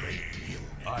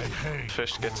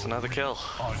 Fish gets another kill.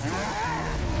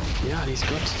 Yeah, and he's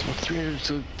got what, 300,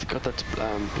 so got that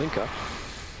blinker.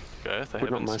 Okay, they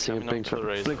would not mind seeing a blink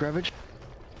ravage.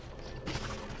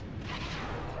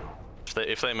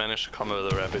 If they manage to combo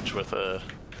the ravage with a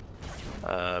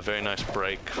very nice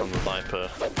break from the Viper,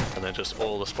 and then just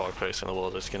all the spark race in the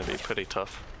world, it's going to be pretty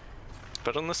tough.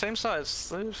 But on the same side,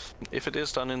 if it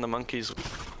is done in the Monkey's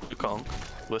Wukong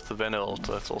with the Venom ult,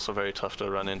 that's also very tough to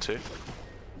run into.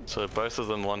 So both of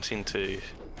them wanting to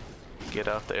get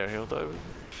out the area, though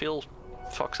I feel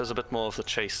Fox has a bit more of the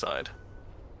chase side.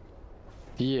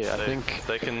 Yeah, I think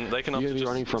they can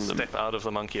just step out of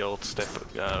the Monkey ult,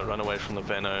 run away from the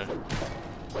Veno.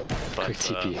 But, quick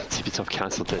TP top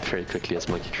cancelled that very quickly as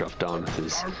Monkey dropped down with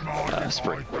his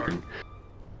spring.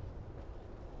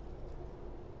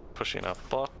 Pushing up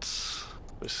bot,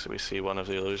 we see one of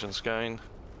the illusions going.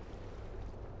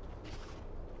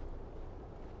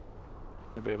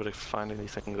 We'll be able to find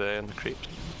anything there in the creep.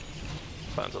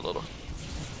 Finds a little.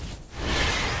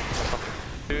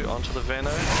 Onto the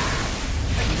Veno.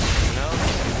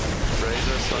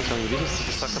 Razor starting to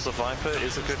suck up the Viper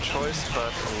is a good choice,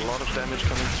 but a lot of damage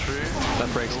coming through.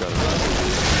 That breaks down.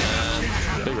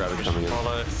 And big ravage coming in.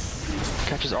 Follow.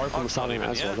 Catches Oracle on the side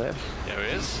as well there. There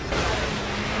he is.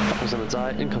 Buckles on the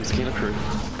die, in comes the Kino crew.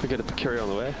 Could get a courier on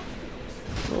the way.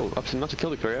 Oh, up to not to kill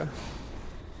the courier.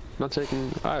 Not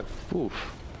taking. Oof.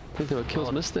 I think there were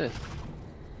kills missed there.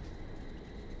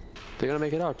 They're gonna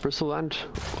make it out. Bristle and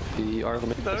the Oracle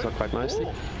makes it out quite nicely.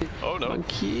 Oh no.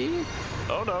 Monkey.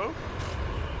 Oh no.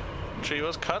 Tree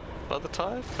was cut by the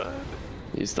tide, but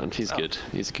he's done. He's good.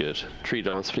 He's good. Tree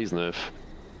dance, please nerf.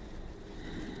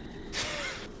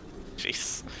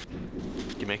 Jeez.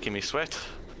 You're making me sweat.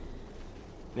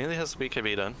 Nearly has the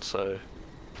BKB done, so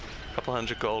a couple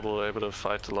hundred gold will be able to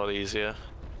fight a lot easier.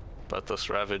 But this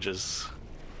Ravage is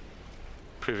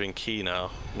proving key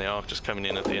now. And the Arc just coming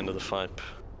in at the end of the fight.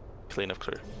 Cleanup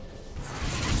crew.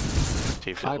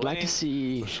 I'd like to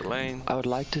see. I would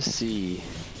like to see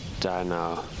Dire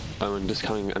now. Omen just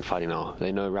coming and fighting now.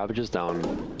 They know Ravage is down.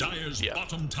 Dire's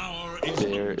bottom tower is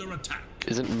there under attack.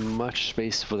 Isn't much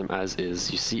space for them as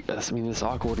is. You see, I mean, this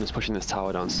Arc Warden is pushing this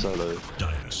tower down solo.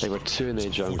 They got 2 in their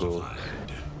jungle.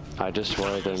 I just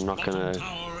worry they're not gonna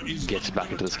get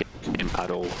back into this game at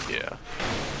all. Yeah.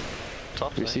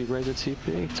 Top lane. You see Razor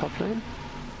TP top lane?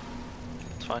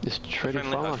 It's fine. Just trading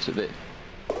farm out a bit.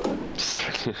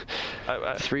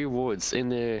 3 wards in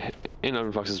there in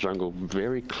Omen Fox's jungle,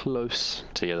 very close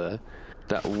together.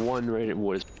 That one radiant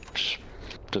ward is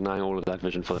denying all of that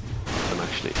vision for them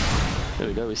actually. There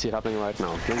we go, we see it happening right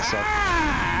now. Blinks up.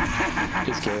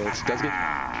 Is killed. Does get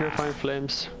Purifying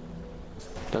Flames.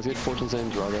 Does get Fortune's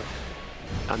End rather.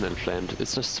 And then flamed.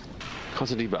 It's just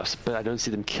constant debuffs, but I don't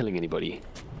see them killing anybody.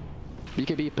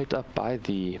 BKB picked up by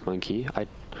the Monkey.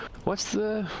 What's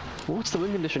the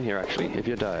win condition here actually, if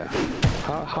you're Dire?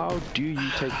 How do you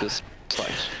take this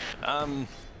fight?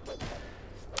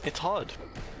 It's hard.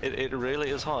 It really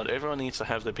is hard. Everyone needs to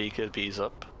have the BKBs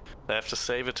up. They have to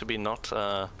save it to be not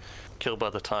killed by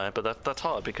the Tire, but that's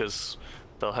hard because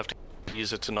they'll have to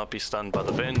use it to not be stunned by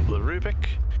the Rubik,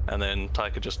 and then Ty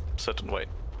could just sit and wait.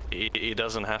 He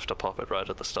doesn't have to pop it right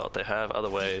at the start. They have other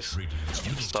ways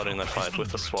of starting their fight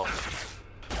with a swap,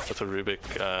 with a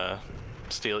Rubik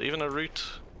steal. Even a Root,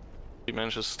 he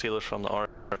manages to steal it from the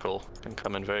Oracle, can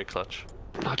come in very clutch.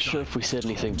 Not sure if we said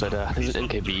anything, but there's an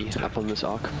NKB up on this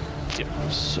arc. Yep.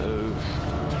 So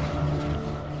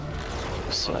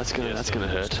that's gonna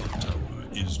hurt.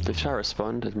 They try to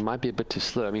respond, it might be a bit too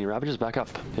slow. I mean, Ravage is back up.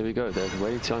 Here we go, they're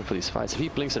waiting too long for these fights. If he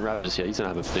blinks and Ravage here, he's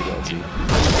gonna have a big ulti.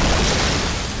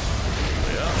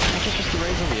 Just the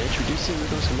Razor on the edge, we do see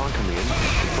Rudolph's command coming in. The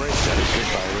break that is good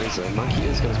by Razor. Monkey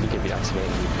is going to be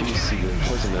activated. We do see the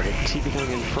poison level. TP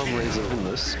coming in from Razor in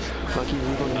this. Monkey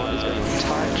Rudolph is going to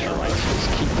try to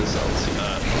keep this ulti.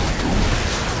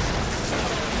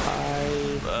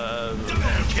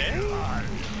 Okay.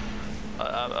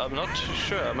 I'm not too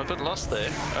sure. I'm a bit lost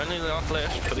there. Only the Arc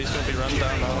left, but he's going to be run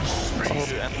down now. Oh,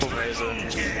 Ample Razor.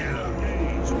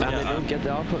 And they don't get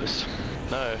the outpost.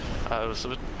 No, I was a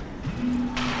bit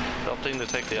opting to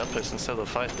take the outpost instead of the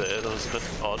fight there. That was a bit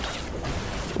odd.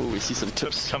 Oh, we see some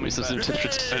tips. We see some tips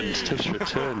returned. Tips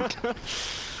returned.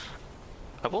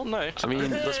 I will note, I mean,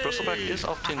 this Bristleback is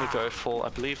opting to go for, I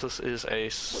believe this is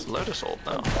a Lotus Orb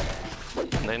now.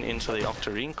 And then into the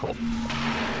Octarine Core.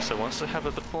 So wants to have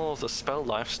a bit more of the spell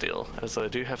lifesteal, as I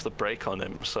do have the break on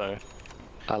him, so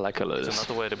I like a it's Lotus.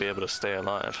 another way to be able to stay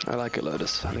alive. I like a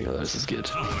Lotus. I think a Lotus is good.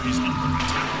 Tower is under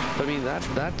attack. I mean,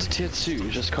 that tier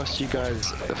 2 just cost you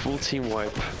guys a full team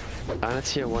wipe and a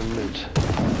tier 1 mid.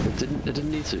 It didn't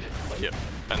need to. Yep.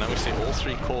 And now we see all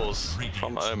 3 cores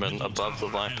from Radiant's Omen middle above the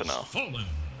tower Viper has now. fallen.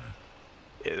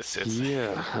 It's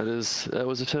Yeah, that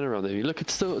was a turnaround there. You look,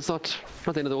 it's not the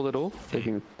end of the world at all. They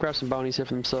can grab some bounties here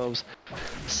for themselves.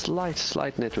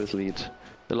 Slight net worth lead.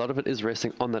 A lot of it is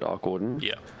resting on that Arc Warden.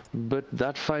 Yeah. But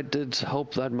that fight did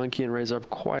help that Monkey and Razor up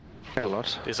quite a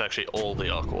lot. It's actually all the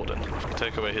Arc Warden. If you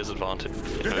take away his advantage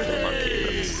over the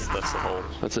Monkey, that's the whole.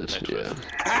 That's it, net yeah. worth.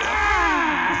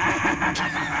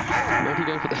 Monkey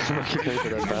going for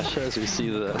that Basher as we see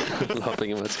the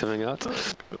laughing emotes coming out.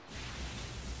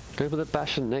 Going for the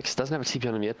Basher next. Doesn't have a TP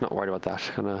on him yet, not worried about that.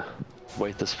 Gonna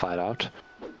wait this fight out.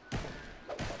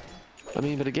 I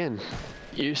mean, but again,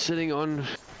 you're sitting on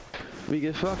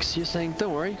Vega Fox, you're saying,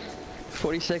 don't worry,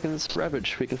 40 seconds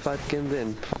Ravage, we can fight again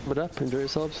then. Farm it up, enjoy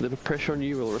yourselves, a little pressure on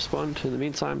you, we'll respond. In the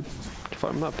meantime,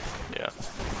 farm them up. Yeah.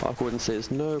 Arc Warden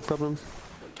says, no problem.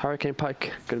 Hurricane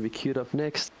Pike, gonna be queued up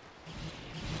next.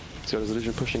 He's got his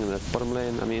illusion pushing in that bottom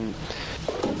lane. I mean,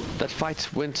 that fight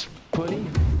went poorly,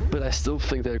 but I still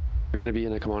think they're gonna be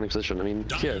in a commanding position. I mean,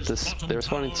 here, they're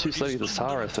responding too slowly to this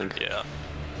tower, I think. Yeah.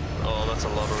 Oh, that's a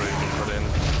lot of room to put in.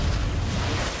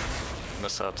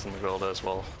 Miss out in the gold as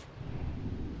well.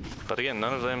 But again,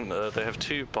 none of them, they have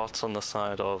 2 bots on the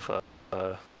side of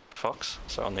Fox,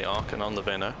 so on the Arc and on the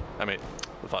Veno. I mean,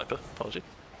 the Viper, apology.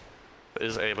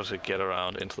 Is able to get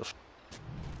around into the...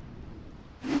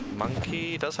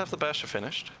 Monkey does have the Basher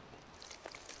finished.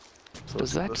 So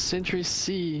Does that sentry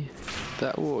see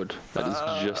that ward? That is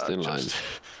just in line.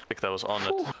 I think that was on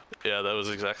it. Yeah, that was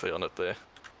exactly on it there.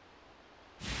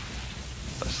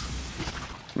 Nice.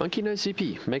 Monkey no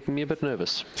CP, making me a bit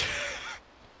nervous.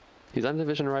 He's under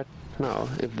vision right now.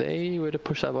 If they were to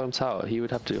push that bottom tower, he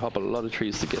would have to hop a lot of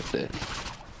trees to get there.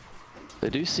 They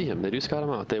do see him, they do scout him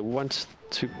out. They want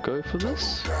to go for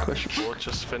this? Question. Or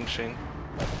just finishing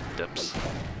dips. I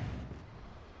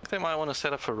think they might want to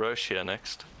set up for Roche here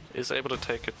next. Is able to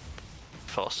take it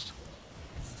fast.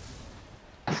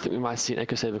 I think we might see an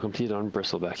Echo Saber completed on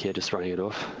Bristleback here, just running it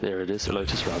off. There it is, a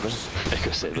Lotus rather.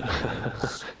 Echo Saber.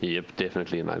 Yep,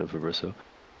 definitely in line for Bristle.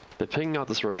 They're pinging out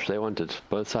this rush they wanted.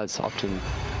 Both sides opting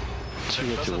to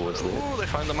get towards there. Oh, they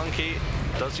find the Monkey.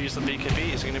 Does use the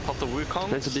BKB. Is he going to pop the Wukong?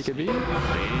 There's a BKB.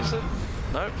 Use it?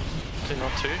 No. Did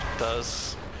not to.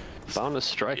 Does... Boundless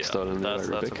Strike Yeah, stolen there that's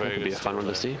by a Rubik. very That could good be a fun one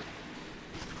to steal see.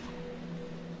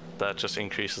 That just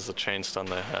increases the chain stun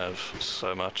they have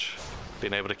so much.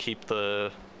 Being able to keep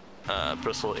the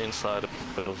Bristle inside a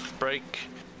bit of break.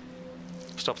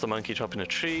 Stop the Monkey dropping the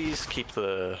trees. Keep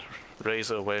the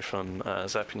Razor away from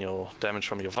zapping your damage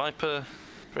from your Viper.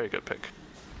 Very good pick.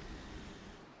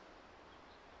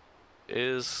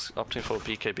 Is opting for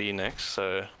BKB next,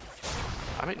 so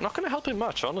I mean, not going to help him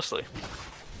much, honestly.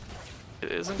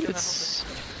 It isn't going to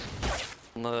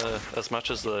help him as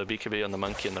much as the BKB on the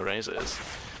Monkey and the Razor is.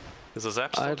 Is the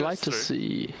zap still I'd like to goes through?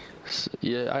 see...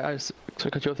 Yeah,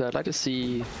 sorry, cut you off there. I'd like to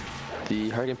see the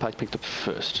Hurricane Pike picked up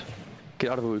first.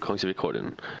 Get out of a Wukong to be caught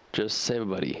in. Just save a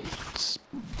buddy. Just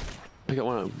pick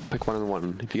one on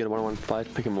one. If you get a one-on-one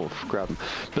fight, pick him off, grab him.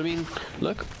 But I mean,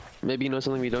 look, maybe you know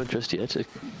something we don't just yet. It's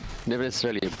never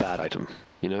necessarily a bad item,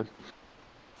 you know?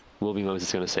 Will be moments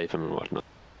it's going to save him and whatnot.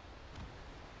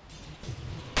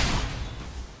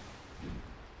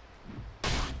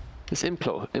 This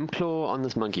Implore on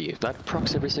this Monkey, that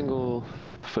procs every single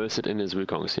first hit in his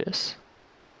Wukongs, yes?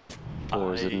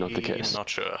 Or is it not the case? I'm not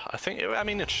sure. I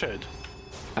mean, it should.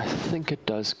 I think it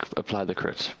does apply the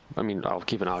crit. I mean, I'll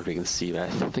keep an eye on we can see, but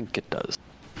I think it does.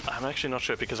 I'm actually not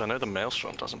sure because I know the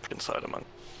Maelstrom doesn't put inside a Monkey.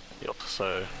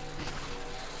 So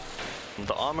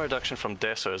the armor reduction from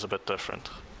Deso is a bit different.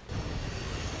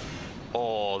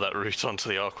 Oh, that route onto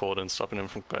the Arc Warden, stopping him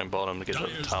from going bottom to get to the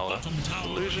Dire's tower. bottom tower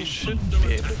Illusion is should under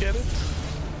be able to attack. get it.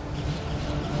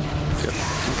 Yep.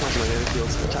 Sometimes my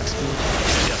fields attack speed.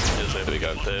 Yeah, is able to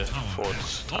go there. Forward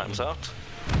times out.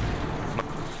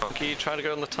 Monkey trying to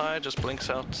go on the tide, just blinks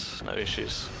out, no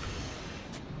issues.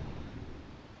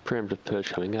 Preemptive Purge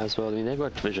coming as well. I mean, they've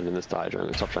got vision in this diagram,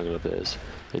 the top triangle of theirs.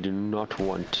 They do not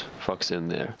want Fox in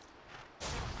there.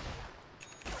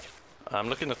 I'm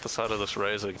looking at the side of this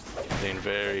Razor being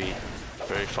very,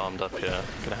 very farmed up here.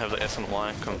 Gonna have the S and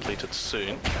Y completed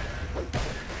soon.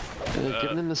 They've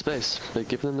given them the space. They've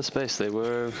given them the space. They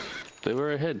were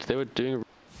ahead. They were doing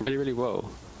really, really well.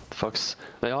 Fox,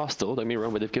 they are still, don't get me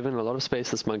wrong, but they've given a lot of space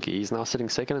to this Monkey. He's now sitting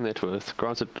second in net worth.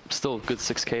 Granted, still good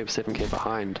 6k, 7k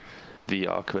behind the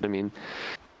Arc, but I mean,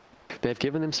 they've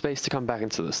given them space to come back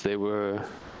into this. They were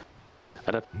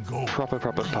at a proper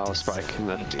power spike in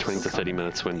that 20 to 30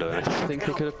 minutes window. And I think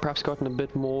they could have perhaps gotten a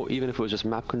bit more, even if it was just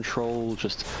map control,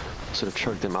 just sort of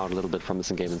choked them out a little bit from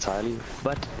this game entirely,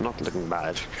 but not looking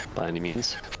bad by any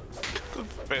means.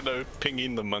 Venom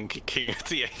pinging the Monkey King at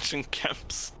the ancient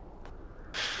camps.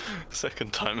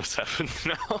 Second time it's happened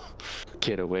now.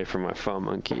 Get away from my farm,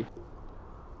 Monkey.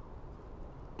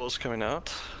 Ball's coming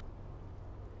out.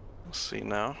 We'll see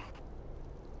now.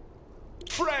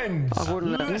 Friends!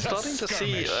 I'm starting to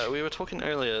see, we were talking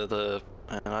earlier,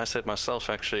 and I said myself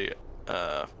actually,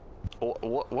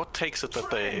 what takes it that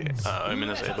they, Omen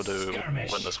is able to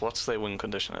win this? What's their win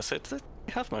condition? I said, they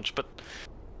have much, but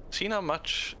see how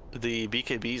much the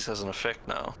BKBs has an effect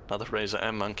now. Now that Razor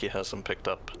and Monkey has them picked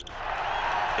up.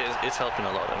 It's helping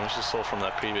a lot, and we just saw from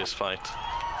that previous fight.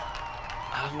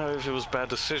 I don't know if it was bad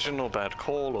decision or bad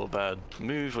call or bad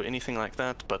move or anything like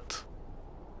that, but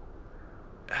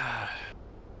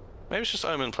maybe it's just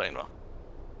Omen playing well.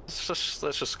 Let's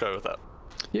just go with that.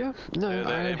 Yeah, no,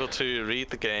 they're able to read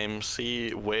the game,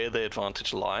 see where their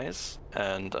advantage lies,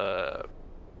 and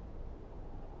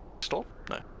stop?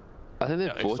 No. I think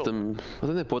they bought them. I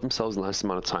think they bought themselves a nice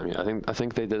amount of time here. I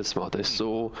think they did it smart. They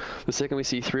saw the second we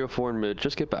see 3 or 4 in mid,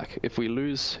 just get back. If we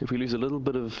lose a little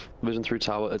bit of vision through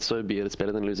tower, it's so be it. It's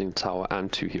better than losing tower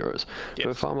and 2 heroes. Yes.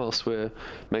 Go farm elsewhere,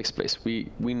 make space.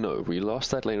 We know we lost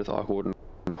that lane with Arc Warden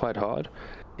quite hard.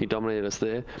 He dominated us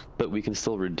there, but we can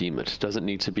still redeem it. Doesn't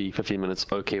need to be 15 minutes.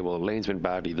 Okay, well, the lane's been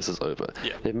badly. This is over.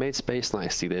 Yeah. They've made space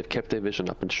nicely. They've kept their vision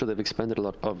up, and sure, they've expended a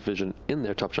lot of vision in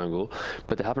their top jungle,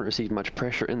 but they haven't received much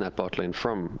pressure in that bot lane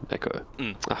from Echo,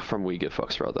 from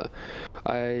Fox rather.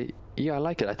 I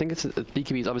like it. I think it's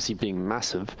BKB is obviously being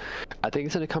massive. I think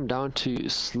it's going to come down to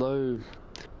slow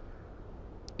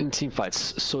in team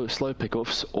fights, so slow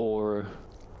pickoffs or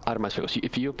itemized pickoffs.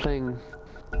 If you're playing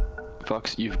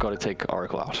Fox, you've got to take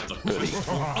Oracle out early.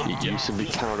 You simply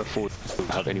cannot afford to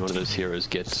have any one of those heroes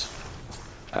get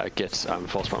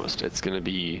false promised. It's going to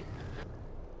be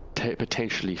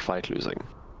potentially fight losing.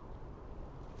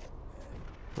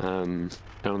 And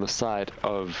on the side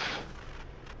of,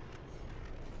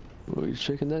 were you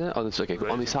checking that out? Oh, that's okay.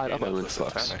 On the side of Omen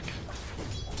Fox.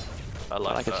 I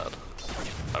like that.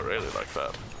 I really like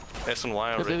that. S and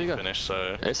Y already finished,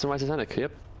 so S and Y Titanic.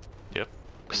 Yep.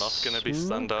 Not gonna be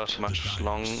stunned out much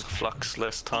long flux,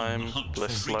 less time,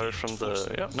 less slow from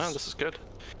the. Yeah, no, this is good.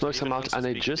 Smokes come out and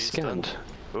they just scanned.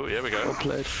 Oh, here we go. Well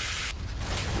played.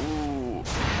 Ooh,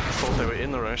 thought they were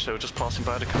in the rush. They were just passing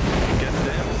by to come and get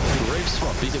them. Great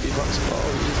swap. BKB Fox. Oh,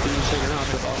 he's being taken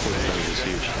out. But is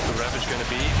huge. The Ravage gonna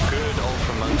be good. Ult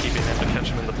from Monkey, being able to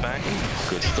catch him in the back.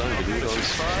 Good stun. Good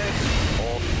side.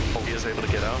 Or he is able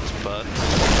to get out, but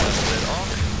dead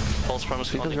Arc. False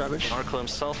promise on Oracle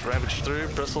himself, Ravage through,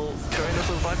 Bristle going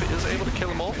into the Viper, is able to kill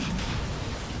him off.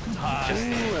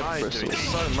 Just doing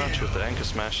so much with the Anchor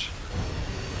Smash.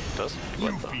 Does?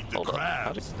 What the? Hold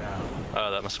on.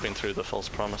 Oh, that must have been through the false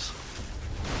promise.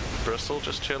 Bristle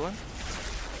just chilling.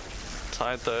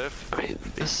 Tied though.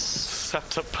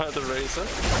 Sapped up by the Razor.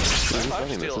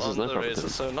 Lifesteal on the Razor,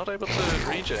 so not able to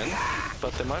regen,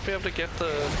 but they might be able to get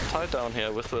the tie down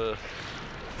here with the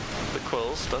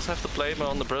Quills. Does have the Blade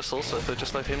on the Bristle, so if they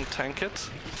just let him tank it.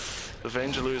 The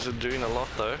Vangeloos are doing a lot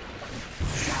though.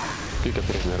 You can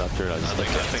pick that up here. I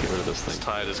think get rid of this thing.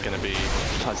 Tide is going to be...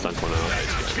 Tide's done for now. Yeah,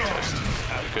 he's going to be toast.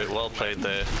 Good, well played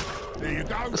there. There you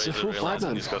go. It's a full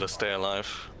 5-man. He's got to stay alive.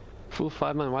 Full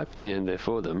 5-man wipe in there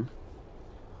for them.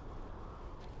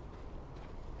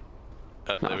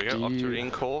 There we go,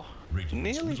 Octarine Core.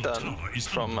 Nearly done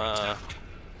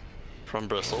from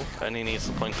Bristle, and he needs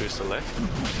the point booster left.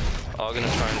 Are going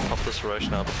to try and pop this Roche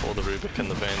now before the Rubik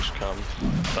and the Venge come.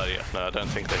 But yeah, no, I don't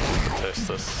think they can contest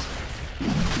this.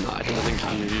 No, I don't think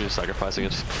you're sacrificing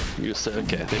it. You just say,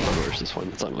 okay, they might Roche this one,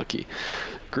 it's unlucky.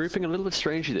 Grouping a little bit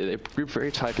strangely there, they grouped very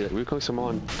tightly. Wukong's come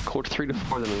on, caught 3 to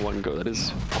 4 of them in one go. That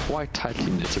is quite tightly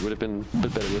knit. It would have been a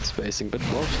bit better with spacing, but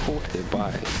well fought there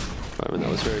by Omen. That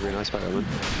was very, very nice by Omen.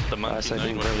 The Monkey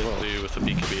knowing what to do with the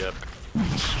BKB up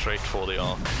straight for the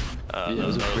Arc. Yeah, it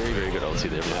was a very, very good ulti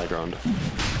there from high ground.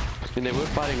 And they were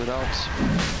fighting without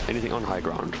anything on high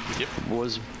ground. Yep.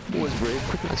 Was very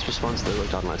quick, nice response that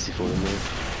worked out nicely for them there.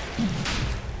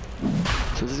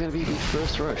 So this is going to be the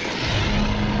first rush.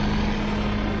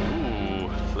 Ooh,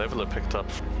 leveler picked up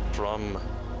from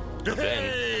the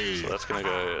den. So that's going to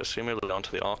go assumably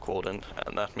onto the Arc Warden,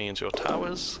 and that means your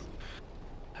towers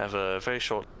have a very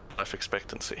short life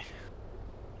expectancy.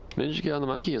 Ninja Gear on the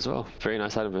monkey as well. Very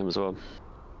nice item of him as well.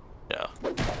 Yeah.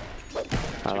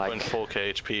 I like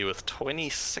 2.4k HP with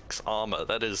 26 armor.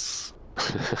 That is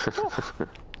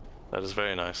that is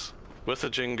very nice. With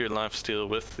the Jingu lifesteal,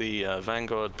 with the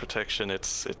Vanguard protection,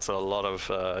 it's a lot of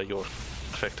your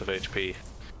effective HP.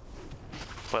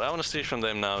 What I want to see from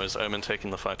them now is Omen taking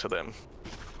the fight to them.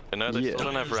 I know they still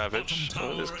don't have Ravage.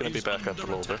 There's going to be back up a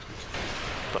little bit.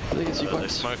 But the thing is, they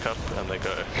smoke up and they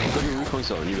go. You've got your Wukong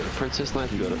Zone, you've got a Princess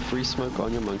Knife, you've got a free smoke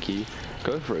on your monkey.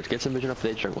 Go for it. Get some vision up for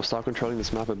their jungle. Start controlling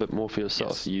this map a bit more for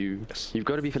yourself. Yes. You've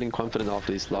got to be feeling confident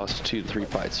after these last 2 to 3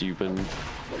 fights. You've been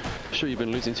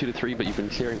losing 2 to 3, but you've been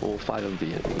clearing all 5 of the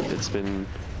enemies. It's been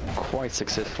quite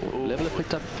successful. Leveler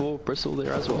picked up for Bristle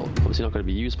there as well. Obviously not going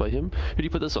to be used by him. Who do you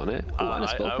put this on, eh? Oh, and a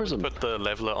Spell Prism. I would put the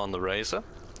Leveler on the Razor,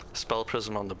 Spell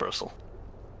Prism on the Bristle.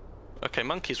 Okay,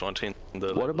 Monkey's wanting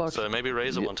the... What about... So maybe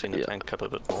Razor wanting to tank up a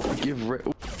bit more. Give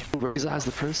Razor has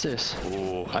the Princess.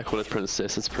 Ooh. I call it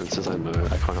Princess, it's Princess, I know.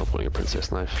 I can't help calling it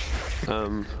Princess Knife.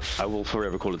 I will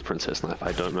forever call it Princess Knife.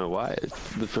 I don't know why.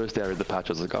 The first day I read the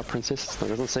patch I was like, oh, Princess? It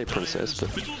doesn't say Princess,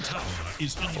 but...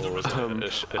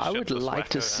 I would like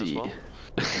to see...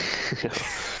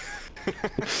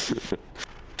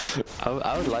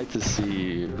 I would like to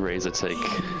see Razor take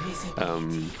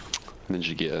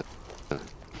Ninja Gear.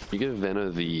 You give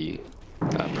Venno the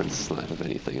Princess Knife, if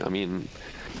anything. I mean...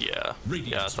 Yeah,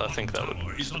 so I think that would...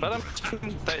 But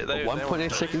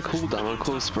 1.8 second cooldown on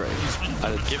Cool Spray.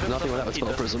 Given nothing without Spell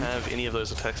he Prism. doesn't have any of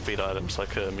those attack speed items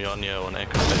like a Mionyo or an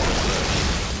Echo.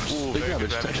 Big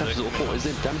damage, touches all 4. Is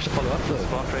there damage to follow up though?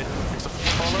 Spark rate to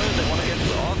follow, they want to get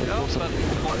the arc out, but...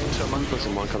 To a Monkey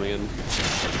Prism one coming in.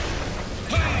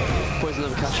 Poison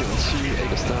never catching, 2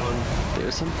 Aegis down.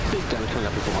 There's some big damage coming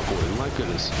up before my board, my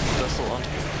goodness. Vessel on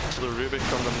to the Rubik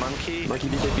from the Monkey. Monkey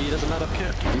BKB, doesn't matter.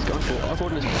 He's going for our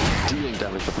Gordon is dealing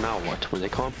damage, but now what? When they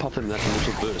can't pop him that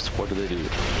initial burst, what do they do?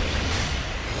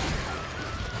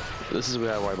 This is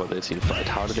where I worry about their team fight.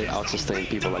 How do they out-sustain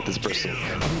people like this Bristle?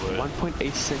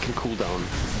 1.8 second cooldown.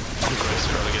 He's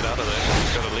trying to get out of there.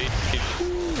 He's got to lead.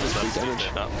 That's damage.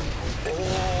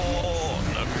 Oh,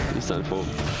 no. He's done for.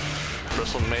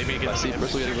 Bristle maybe gets... I see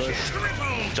Bristle getting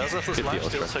both. Does have this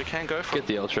lifesteal, so he can go for it. Get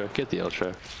the Ultra, get the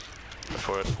Ultra. Go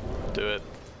for it. Do it.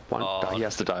 He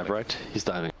has to dive, right? He's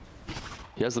diving.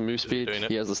 He has the move speed,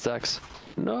 he has the stacks.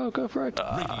 No, go for it.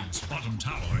 Radiant's bottom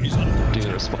tower is under Doing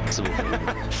the responsible thing.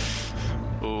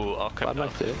 Ooh, I'll come I'm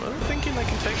there. I'm thinking they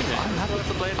can take him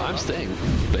in. I'm staying.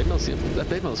 Blade Mail's here. That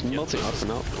Blade Mail's melting up for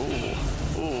now.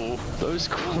 Ooh. Those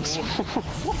calls.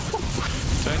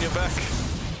 Turn your back.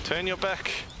 Turn your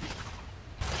back.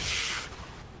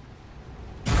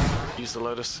 Use the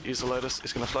Lotus. Use the Lotus.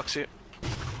 He's gonna flux you.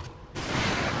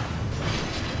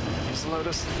 Use the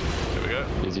Lotus. Here we go.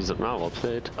 He's used it now. Well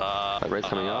played. That raid's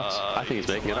coming out. I think he's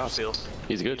making it out.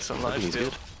 He's good. I think he's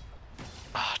good.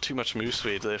 Too much move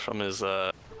speed there from his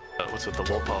what's it, the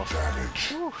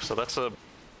Warpath. So that's a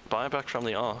buyback from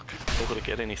the Arc. Not able to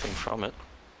get anything from it.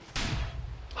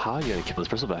 How are you gonna kill this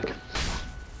Bristle back?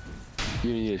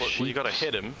 You need a Well, you gotta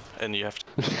hit him, and you have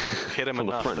to hit him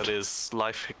enough front. that his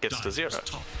life gets to 0.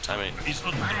 I mean,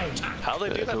 how they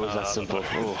do If that? it was that simple.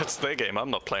 Oh. It's their game.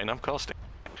 I'm not playing. I'm casting.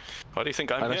 Why do you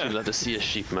think I'm I'd here? actually love to see a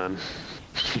sheep, man.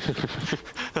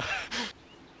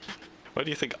 Why do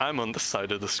you think I'm on this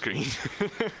side of the screen?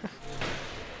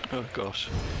 Oh gosh.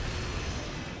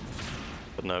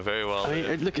 But no, very well. I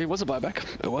mean, look, it was a buyback.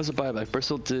 It was a buyback.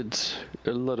 Bristle did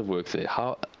a lot of work there.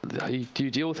 How do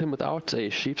you deal with him without a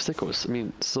sheep stick, or I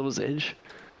mean, Silver's Edge?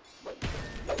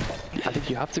 I think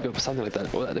you have to go for something like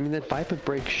that. Well, I mean, that Viper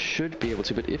break should be able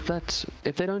to, but if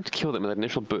they don't kill them in that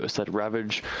initial burst, that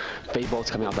Ravage, Fade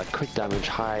Bolt's coming out, that quick damage,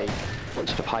 high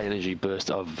energy burst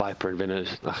of Viper and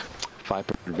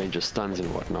Viper and Avenger stuns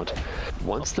and whatnot.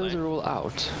 Once those are all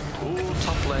out, Ooh,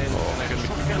 top lane. They're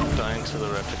gonna be dying to the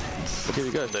replicants. here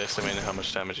we go. They're estimating how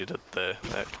much damage you did there.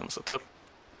 That comes up.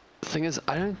 The thing is,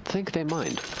 I don't think they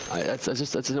mind. It's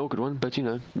an awkward one, but you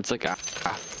know, it's like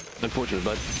unfortunate,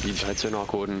 but you had to an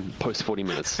awkward and post 40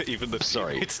 minutes. Even the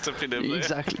sorry. It's tipping him there.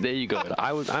 Exactly. There you go.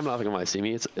 I'm laughing at my see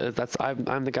It's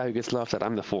I'm the guy who gets laughed at.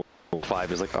 I'm the 4 or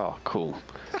 5. Is like, oh, cool.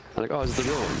 I'm like, oh, is it the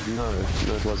real one?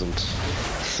 No, it wasn't.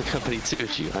 It's the company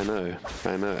took you. I know.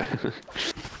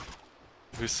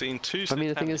 We've seen 2. I mean,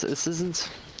 the thing is, this isn't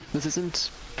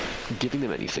giving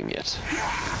them anything yet.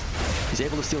 He's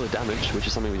able to steal the damage, which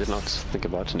is something we did not think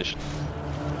about initially.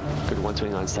 Good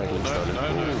 129 stagger started. No,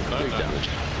 big damage.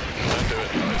 Don't do it.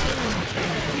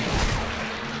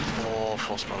 Oh,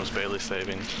 Force Bomb was barely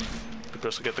saving. The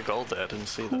Bristle get the gold there, I didn't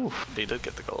see that. Oof. He did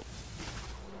get the gold.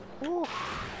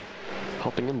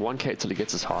 Helping him 1k till he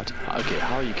gets his heart. Okay,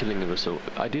 how are you killing the Bristle?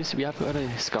 I do see we have got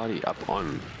a Scotty up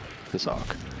on this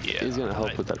arc. Yeah, He's gonna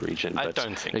help with that regen, I but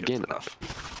don't think again, it's enough.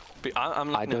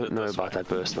 I don't know about that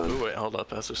burst, man. Ooh, wait, hold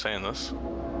up, as we're saying this.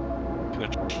 Gonna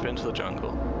jump into the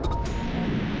jungle.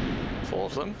 4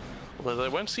 of them. Although they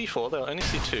won't see 4, they'll only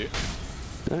see 2.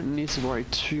 Don't need to worry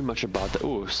too much about that.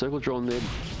 Oh, circle drawn there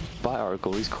by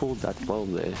Oracle. He's called that well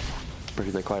there.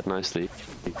 Breaking that quite nicely.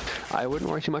 I wouldn't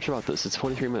worry too much about this. It's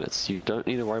 43 minutes. You don't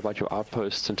need to worry about your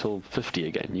outposts until 50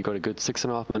 again. You got a good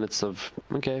 6.5 minutes of,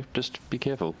 okay, just be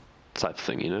careful type of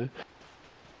thing, you know?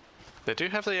 They do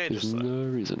have the Aegis There's though.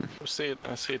 no reason. I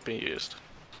see it being used.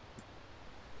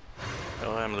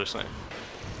 Oh, I'm hallucinating.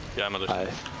 Yeah, I'm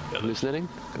hallucinating. Yeah, Hallucinating?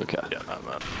 Okay. Yeah,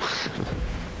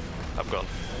 I'm gone.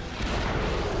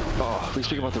 Oh, we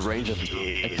speak about the range of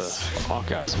the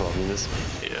arc as well. I mean, this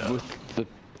Yeah. with the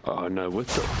with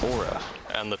the aura.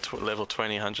 And the level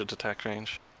 20 attack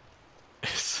range.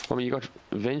 I mean, you got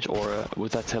Venge aura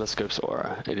with that telescope's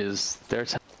aura. They're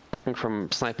attacking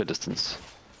from sniper distance.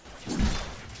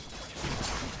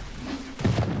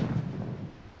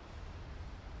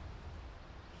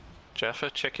 Jaffa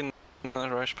checking the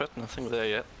Roche pit, nothing there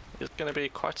yet. It's gonna be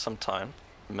quite some time.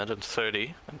 Minute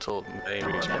 30 until May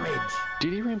respawn.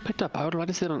 DD Ram picked up. I would like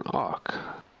to see it on arc.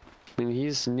 I mean,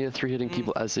 he's near 3 hitting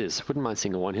people as is. Wouldn't mind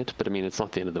seeing a 1 hit, but I mean, it's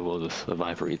not the end of the world with a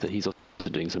Viper either. He's also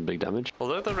doing some big damage.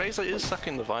 Although the Razor is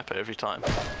sucking the Viper every time.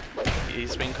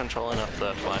 He's been controlling up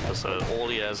that Viper, so all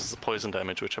he has is the poison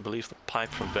damage, which I believe the pipe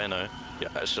from Veno, yeah,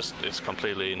 it's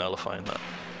completely nullifying that.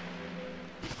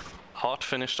 Heart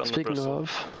finished on Speaking the Bristle.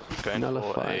 of Going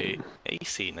nullifying. for a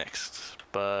AC next,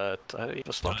 but I don't have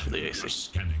a slot for the Divers are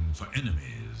AC. scanning for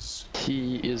enemies.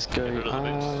 He is going.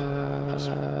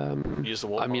 Use the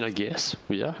wall. I mean, I guess.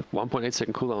 Yeah. 1.8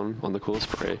 second cooldown on the cool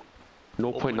spray.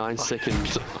 0.9 second.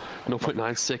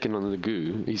 0.9 second on the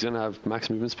goo. He's gonna have max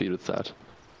movement speed with that.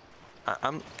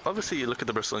 Obviously, you look at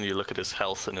the Bristle and you look at his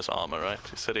health and his armor, right?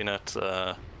 He's sitting at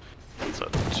what's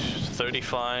that,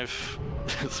 35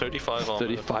 armor.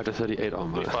 35 to 38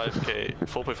 armor.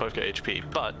 4.5k HP,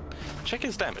 but check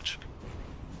his damage.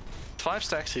 5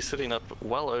 stacks, he's sitting up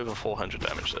well over 400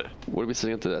 damage there. What are we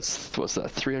sitting up to? What's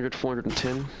that? 300,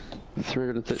 410,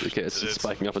 330. Okay, it's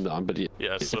spiking up and down, but Yeah,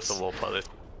 it's with the wall part.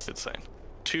 It's insane.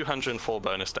 204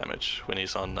 bonus damage when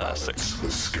he's on 6.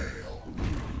 The scale.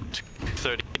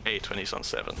 38 when he's on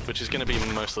 7, which is going to be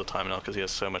most of the time now because he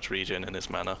has so much regen in his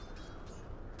mana.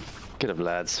 Get up,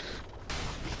 lads.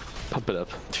 Pump it up.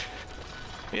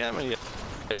 Yeah, I mean, yeah,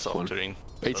 it's altering.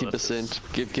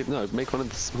 80%. No, make one of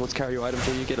the sports carry your item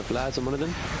for you. Get a blast on one of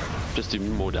them. Just do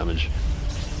more damage.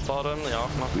 Bottom, the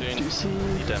arc not doing Do you see?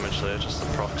 any damage there, just the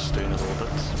procs doing his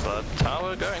orbits. But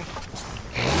tower going.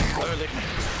 Slowly.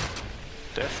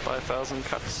 Death by 1,000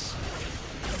 cuts.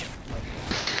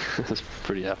 That's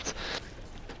pretty apt.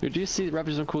 Do you see the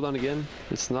Raptors on cooldown again?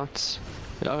 It's not.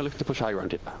 Yeah, I'm looking to push high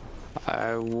ground here.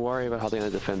 I worry about how they're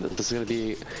going to defend this. This is going to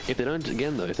be, if they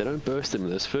don't burst him in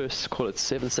this first, call it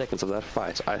 7 seconds of that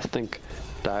fight, I think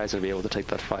Dire's going to be able to take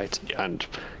that fight and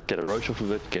get a roach off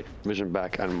of it, get vision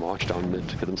back, and march down mid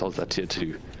to get themselves that tier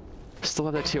 2. Still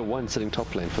have that tier 1 sitting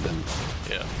top lane for them.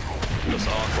 Yeah. This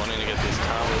arc wanting to get these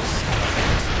towers.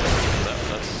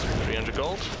 That's 300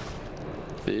 gold.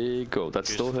 Big gold. That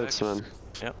still hurts, man.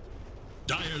 Yep.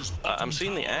 Dire's I'm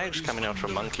seeing the Ags coming out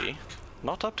from Monkey.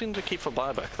 Not opting to keep for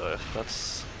buyback though.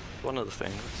 That's one of the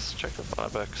things. Let's check the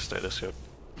buyback status here.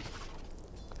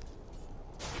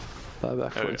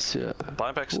 Buyback points, yeah.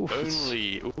 Buybacks Oof,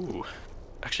 only. Ooh.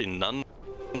 Actually, none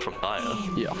from Dire.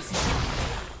 Yeah.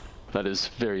 That is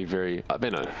very, very.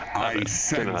 Benno. I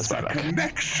sense a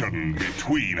connection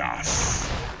between us.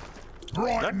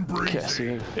 Bright and breezy. Okay, so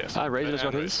Yes. Razor's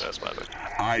got his. That's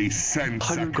buyback. I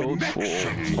sense a 100 gold for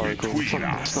connection Oracle. between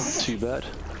It's not us. too bad.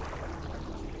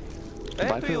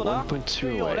 Viper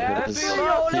 1.2 away. That is, he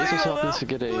is also hoping to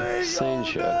get a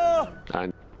Sage here.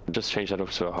 And just change that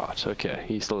over to a heart. Okay,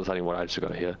 he's still deciding what I just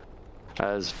got here.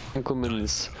 As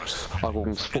Enkelman's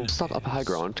Argorn's full stop up high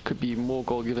ground, could be more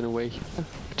gold given away here.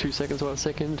 2 seconds or a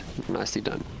second. Nicely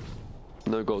done.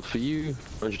 No gold for you.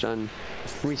 Roach done.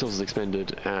 Resources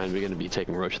expended, and we're going to be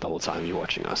taking Roach the whole time you're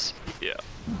watching us. Yeah.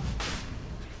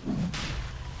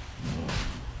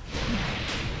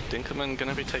 Dinkelman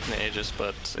gonna be taking the Aegis,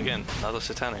 but again, another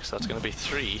Satanic, so that's gonna be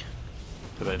 3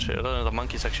 eventually. I don't know, the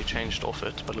Monkey's actually changed off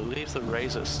it, but I believe the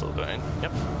Razor's still going.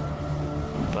 Yep.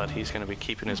 But he's gonna be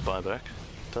keeping his buyback.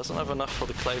 Doesn't have enough for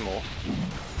the Claymore.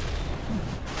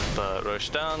 But Roche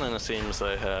down, and it seems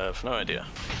they have no idea.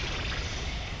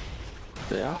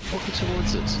 They are walking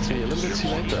towards it. It's going to be a little bit too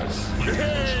late though.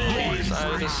 Please,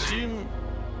 I would assume...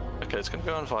 Okay, it's going to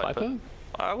go on Viper.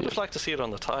 I would have liked to see it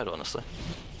on the Tide, honestly.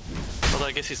 Although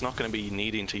I guess he's not going to be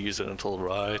needing to use it until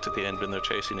right at the end when they're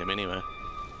chasing him anyway.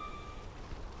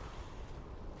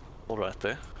 All right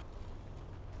there.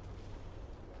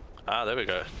 Ah, there we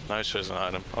go. Nice chosen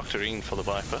item. Octarine for the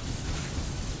Viper.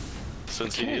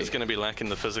 Since he is going to be lacking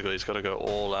the physical, he's got to go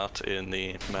all out in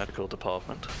the medical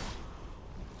department.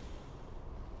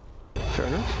 Fair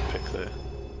enough. Pick there.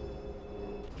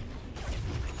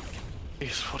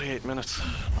 He's 48 minutes.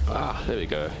 Ah, there we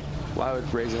go. Why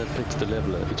would Razor have picked the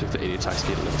leveler if he took the 80 attack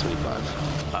speed at level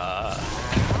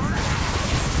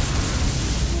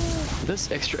 25? This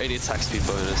extra 80 attack speed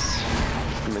bonus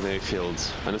in magnetic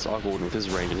fields and this Arc Warden with his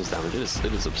range and his damage,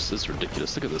 it's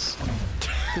ridiculous. Look at this.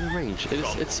 The range.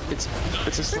 It's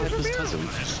a sniper's cousin.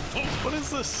 What is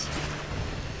this?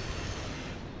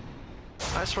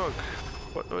 Ice Rock,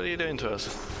 what are you doing to us?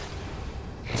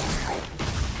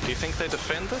 Do you think they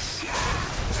defend this?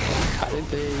 I think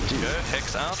they do. Go,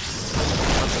 Hex out.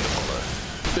 Nothing to follow.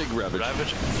 Big Ravage.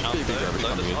 Ravage out Big there. Ravage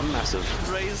coming in. Massive.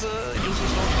 Razor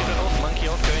uses not to get it off. Monkey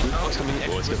off going out. What's coming in?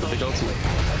 Oh, it's got the big ulti.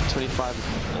 25.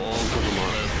 All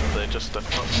they're just but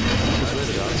I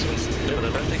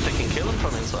don't think they can kill him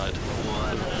from inside.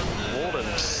 Warden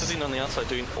sitting on the outside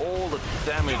doing all the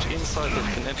damage inside the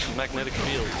magnetic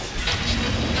field.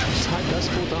 Tide does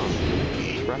fall down.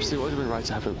 Perhaps they would have been right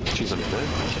to have him choose on it, no?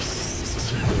 This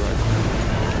is Right.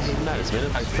 This is mad. It's been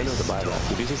with the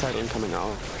buyback. If you see Tide incoming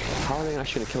out, how are they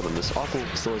actually going to kill them? This Arc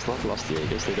still has not lost the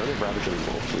Aegis. They don't have Ravage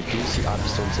anymore. We do see Art of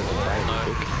Storm set on fire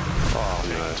real quick. Oh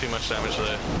no. too much damage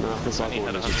there. No, this Arc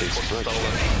Warden is ridiculous.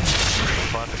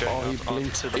 Oh, he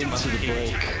blinked into the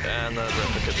break. And the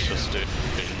replicates just do.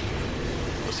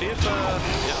 We'll see if, yeah,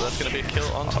 that's going to be a kill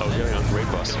on top. Oh, going on.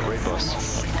 Raid boss. Raid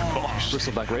boss. Gosh.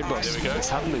 Bristleback raid boss. There we go. It's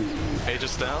happening.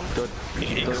 Aegis down. Good.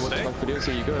 He Go can to stay. watch the videos,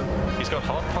 here you go. He's got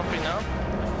heart pumping now.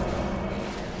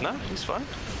 No, he's fine.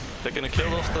 They're going to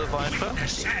kill off the Viper.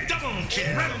 Double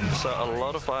kill. So a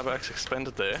lot of buybacks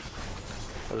expended there.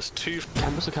 There's two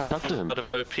Can Bristol catch up to him? out of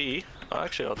OP. Oh,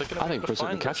 actually, are they going to I think Bristol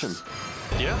can catch him.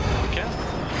 Yeah, we can.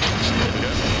 There we go.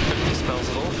 He spells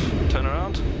it off. Turn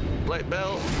around. Blade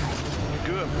Bell.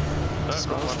 Go him. No,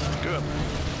 wrong one. Go him.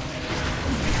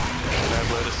 Now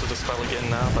Lotus to dispel again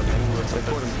now, but ooh, that's a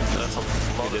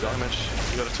lot of damage.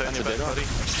 You got to turn your back, buddy.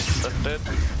 That's dead.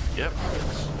 Yep.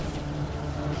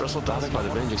 Bristle does by the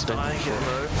range expended. dying here,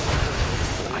 though.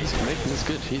 He's making this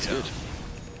good. He's good.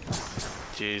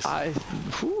 Jeez.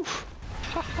 Whew.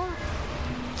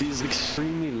 These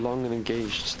extremely long and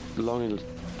engaged,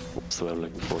 what's the word I'm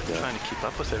looking for here? Trying to keep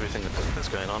up with everything that's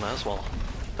going on as well.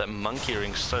 That monkey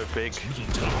ring's so big.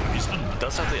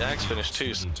 Does have the axe finish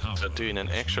too, so doing an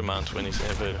extra amount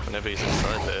whenever he's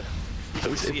inside there.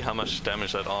 But we see how much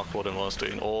damage that Arc Warden was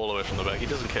doing all the way from the back. He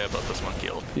doesn't care about this monkey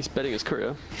ult. He's betting his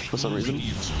career for some reason.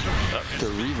 The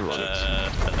Reaver on it.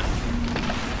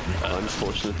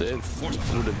 Unfortunate there. Would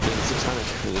have been satanic.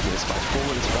 It would have spiked 4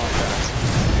 minutes about that.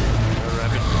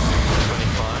 Rapid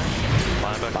 25.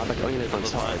 Buyback only on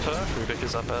side. Rubik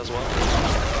is up as well. I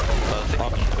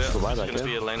think there's going to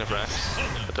be a lane of racks.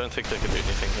 I don't think they can do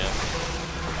anything here.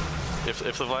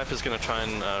 If the Viper's going to try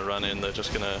and run in, they're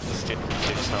just going to steal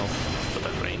his health at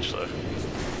that range, though.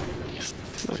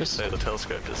 I just say the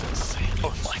telescope is insane.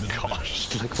 Oh my gosh.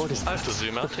 Like, what is I have to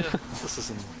zoom out here. This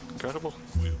is incredible.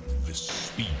 Will this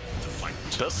speed the fight?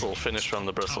 Abyssal finished from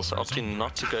the Bristle, so opting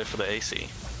not to go for the AC.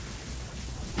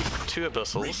 2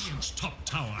 Abyssals. Radiant's top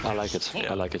tower. I like it.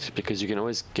 Yeah. I like it because you can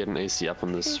always get an AC up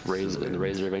on this Razor, in the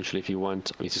Razor eventually if you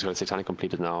want. You just got Satanic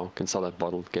completed now. Can sell that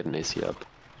bottle, get an AC up.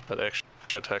 That extra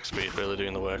attack speed really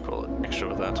doing the work. Well, extra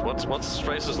with that. What's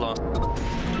Razor's last?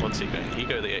 What's he going? He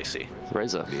go the AC.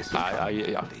 Razor.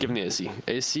 Yeah, give him the AC.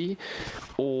 AC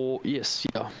or yes,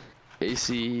 yeah.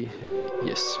 AC,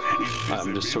 yes.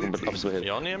 I'm just talking about opposite head.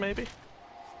 Mjolnir maybe?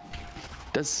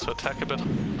 So attack a bit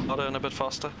harder and a bit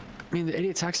faster? I mean, the 80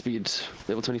 attack speed,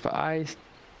 level 25.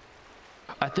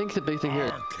 I think the big thing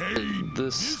here,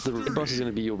 the red boss is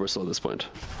going to be your Bristle at this point.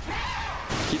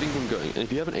 Keeping them going. And if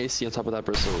you have an AC on top of that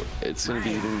Bristle, it's going to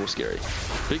be even more scary.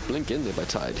 Big blink in there by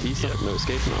Tide. He's not no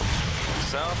escape now.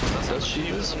 South, that's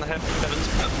she was in the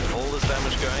heavens, all this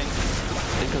damage going.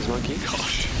 In comes Monkey.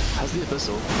 Gosh. Has the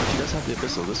Abyssal. Monkey does have the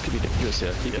Abyssal. This could be dangerous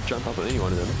here. He could jump up on any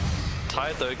one of them.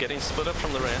 Tide though, getting split up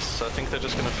from the rest, so I think they're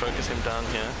just going to focus him down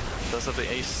here. Does have the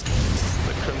ace,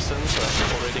 the Crimson, so that's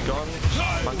already gone.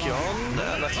 Monkey on,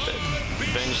 and that's dead.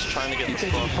 Venge trying to get the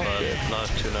spot, but not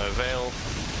to no avail.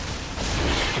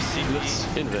 CP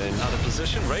In vain. out of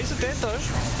position. Razor dead though.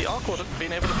 The Arc Warden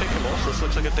being able to pick him off. This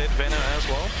looks like a dead Venom as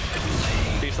well.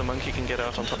 See if so Monkey can get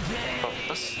out on top of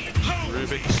us.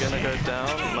 Rubik gonna go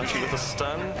down. Monkey with a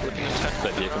stun, looking to attack.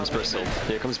 But here comes Bristle.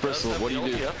 Here comes Bristle. What do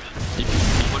you do? Yep. You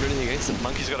want anything against him?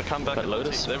 Monkey's got to come back. That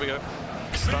Lotus? There we go.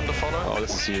 Stun to follow. Oh,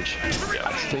 this is huge. Yeah.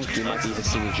 I think we might be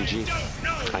hitting a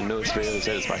GG. I know it's very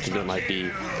unsatisfying, but that might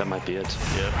be it.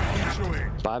 Yeah.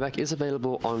 Buyback is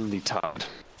available on the Tide.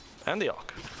 And the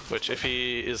Arc, which if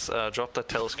he is dropped that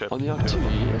telescope. On the Arc too,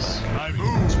 yes.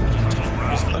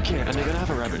 Okay, and they're gonna have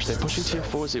a Ravage. They're pushing tier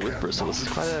 4s here with Bristle. This is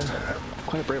quite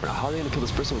a brave one. How are they gonna kill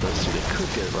this Bristle with those two? They could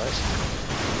get it right.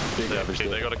 Big Ravage there.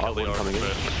 They gotta kill the Arc coming in.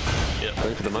 Yeah.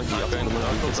 Going for the Monkey. Up going the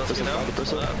Monkey. Gets Bristle by the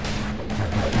Bristle.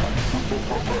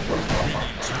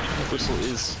 Bristle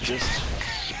is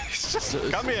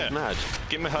just Come here. mad.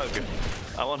 Give me a hug.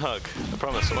 I want a hug. I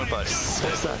promise. I won't bite.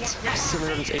 What's that?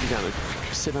 780 damage.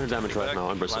 700 damage right now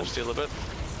on Bristle. Steal a bit.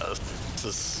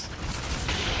 This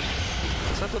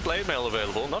is that the blade mail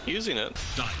available? Not using it.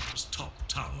 Dire's top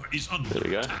tower is under There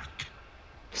we go. attack.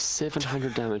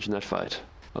 700 damage in that fight.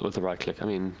 With the right click. I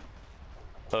mean,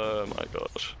 Oh my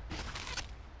gosh.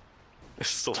 It's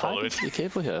still following. Tide, be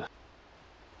careful here.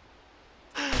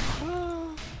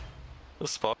 The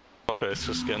spot is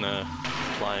just gonna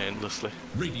fly endlessly.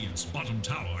 Radiant's bottom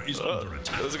tower is under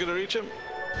attack. Is it gonna reach him?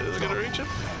 Is it gonna reach him?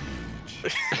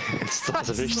 It still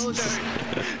hasn't reached this.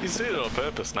 He's doing it on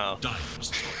purpose now. Dire's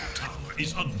top tower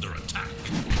is under attack.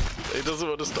 He doesn't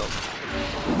want to stop.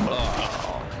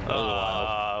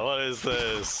 What is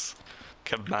this?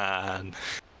 Come on.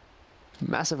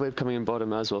 Massive wave coming in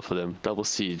bottom as well for them. Double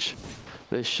siege.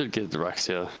 They should get the racks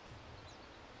here.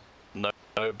 No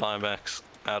buybacks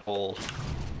at all.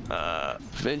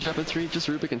 Venge up in 3, just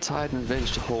Rubik and Tide and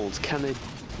Venge to hold. Can they?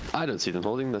 I don't see them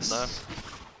holding this. No.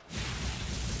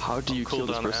 How do you kill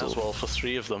this Cooldown Bristle? as well for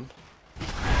 3 of them.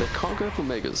 They can't go for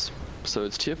Megas. So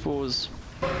it's tier 4s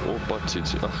or bot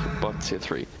tier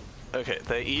 3. Okay,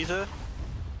 they either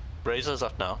Razor's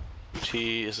up now.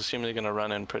 She is assuming gonna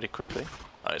run in pretty quickly.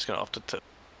 Oh, he's gonna opt to tip.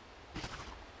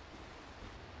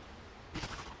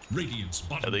 Radiant's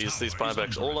bottom These tower is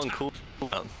buybacks under all on attack.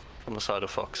 cooldown from the side of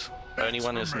Fox. Only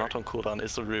one is not on cooldown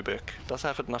is the Rubik. Does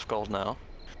have enough gold now.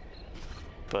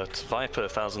 But Viper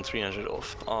 1300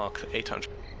 off. Arc 800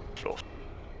 off.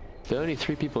 There are only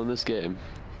 3 people in this game.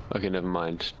 Okay, never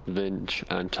mind. Venge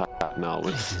and Tide now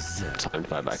with timed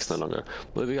buybacks no longer.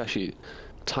 Well, we actually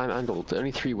time and gold. There are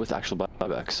only 3 with actual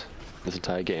buybacks this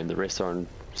entire game. The rest are on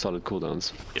solid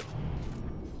cooldowns. Yep.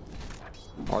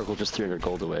 Argle just 300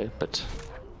 gold away, but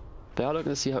they are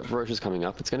looking to see how Roche is coming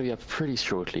up. It's going to be up pretty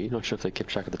shortly. Not sure if they kept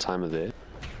track of the timer there.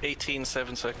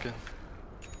 7 seconds.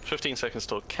 15 seconds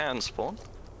till can spawn.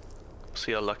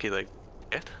 See how lucky they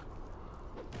get.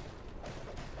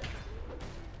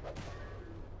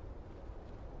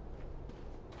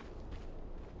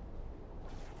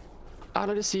 I'd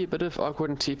like to see a bit of awkward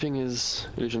and teeping his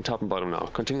illusion top and bottom now.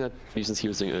 Continue that since he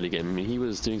was doing early game. I mean, he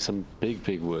was doing some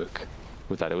big work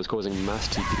with that. It was causing mass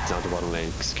TPs down to bottom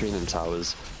lane, securing them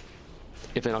towers.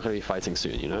 If they're not going to be fighting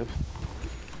soon, you know?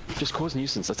 Just cause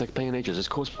nuisance. That's like playing in ages. Just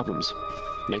cause problems.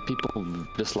 Make people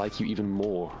dislike you even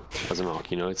more as an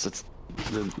arc, you know? What's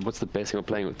the best thing of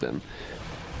playing with them?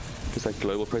 Just like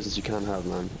global presence you can have,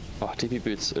 man. Oh, TP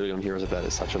boots early on heroes like that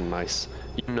is such a nice,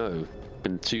 you know,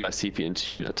 when 2 guys TP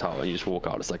into a tower and you just walk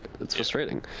out, it's like, it's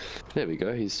frustrating. There we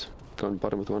go, he's gone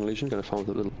bottom with 1 illusion, gonna farm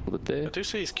with a little bit there. I do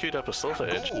see he's queued up a Silver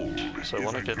Edge, so I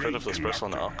want to get rid of this Bristle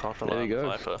now. Can't rely There you on go.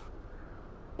 Viper.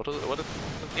 What did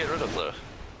he get rid of though?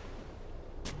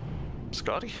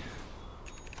 Scotty?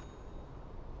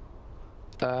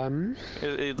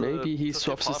 Maybe he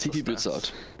swaps his TP boots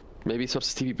out. Maybe he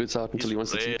swaps his TP boots out until he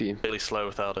wants to TP. Really slow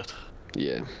without it.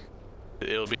 Yeah.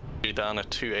 It'll be down at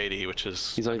 280, which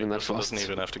is... He's not even that Bristle fast. Doesn't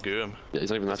even have to goo him. Yeah, he's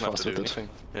not even that Doesn't have fast to with do it. anything.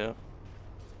 Yeah.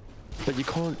 But you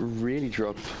can't really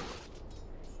drop...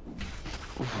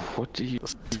 What do you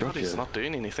drop Scotty's here? not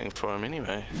doing anything for him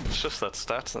anyway. It's just that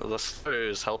stats. The slow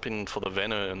is helping for the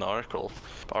Veno and the Oracle.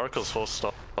 Oracle's forced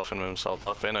to stop him himself.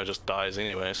 Veno just dies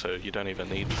anyway, so you don't even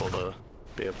need for the...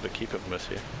 be able to keep him with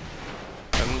you.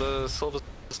 And the Silver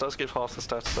does give half the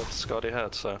stats that Scotty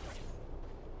had, so...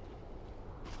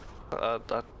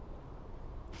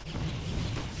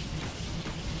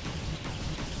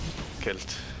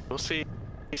 Killed. We'll see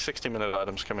 60-minute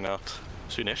items coming out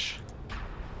soonish.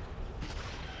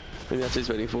 Maybe that's what he's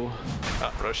waiting for.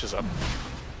 Ah, Roche is up.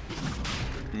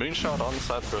 Moonshot on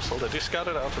side Bristle. They do scout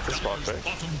it out with the Spark Ray.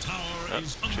 Bottom tower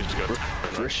is under Choose to go.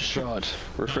 Refresher shard.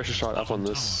 Refresher shard up on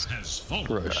this has fallen.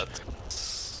 Roche.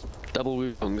 Double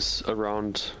wounds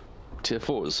around tier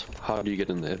 4s. How do you get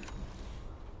in there?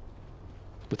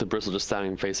 With the Bristle just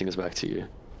standing facing his back to you.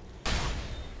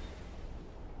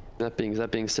 That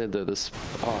being said, though, this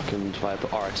Ark and Viper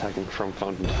are attacking from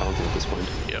fountain to fountain at this point.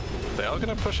 Yep, they are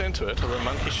going to push into it. The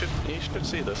monkey should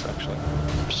see this actually.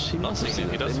 He must have seen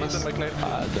He it. does They see the must- magnetic.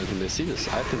 I don't think they see this.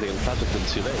 I think they're going to flash with them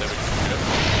too late. There we go.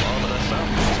 Oh, but that's down.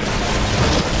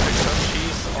 Picks up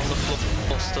cheese on the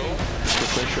floor still.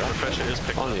 Refresher up Refresher is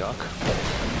picked on up. the Ark.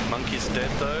 Monkey's dead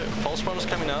though. False promise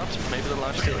coming out. Maybe the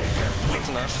life steal. That's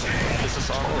enough. This is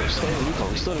on. Still in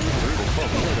Wukong, still in Wukong. Oh,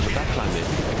 yeah, the backline there.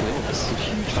 This is a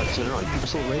huge fight to turn around.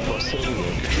 Still Raid Boss still in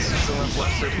there. Still have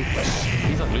blasted.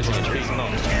 He's not losing HP. He's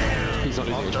not. He's not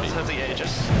Ark losing does HP. have the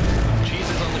Aegis. Cheese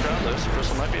is on the ground though, so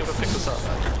Bristle might be able to pick this up.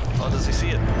 Oh, does he see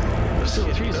it? Still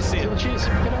the cheese. Does see Still it. the cheese.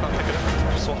 Pick it Can't up. pick it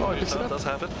up. Swap Oh, he picks it up. does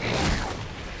have it.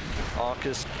 Ark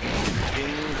is in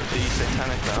the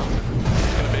satanic now.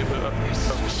 He's going to be able to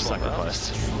swap out.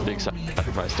 Sacrificed. Big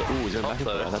sacrifice. Ooh, he's going back into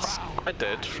Though, that. That's quite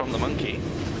dead from the monkey.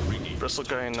 Bristle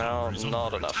going now,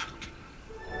 not enough.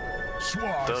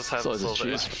 Does have So the does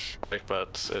silver cheese. egg,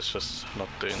 but it's just not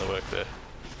doing the work there.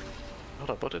 What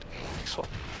I put it? Swap.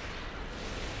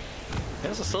 He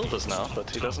has the silvers now, but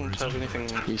he doesn't have anything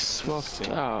he swapped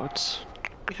out.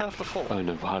 we have before. Oh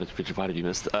no, why did you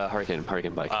miss? Hurricane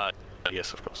bike.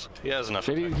 Yes, of course. He has enough.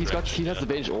 Maybe attack he has range. the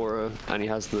bench aura and he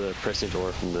has the prescient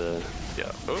aura from the.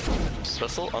 Yeah. Oh,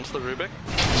 Bristle onto the Rubik.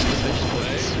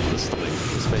 This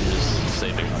bench is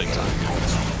saving big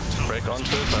time. Break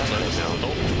onto it, but no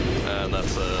down. And that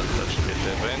should be a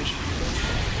dead range.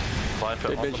 Viper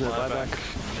Dead on range the with a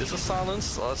buyback. Is a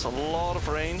silence. Oh, that's a lot of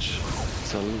range.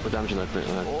 So a little bit damage in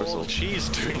that All bristle. cheese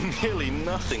doing nearly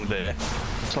nothing there.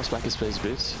 Toss back his phase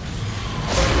boots.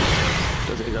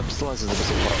 Does it stabilizes the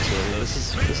missile part, so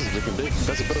this is looking big.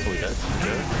 That's a purple, yeah.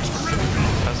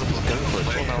 Has a going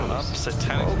for it. Now up,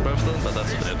 satanic both of them, but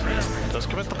that's dead. Does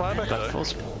commit the buyback though.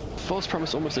 False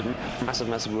promise almost did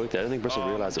massive work there. I don't think Bristle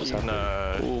realized it was happening.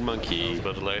 No. Ooh, monkey. A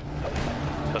bit late.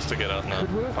 Has to get out now.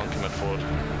 Could work. Can't commit forward.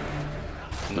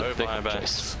 No Thick buybacks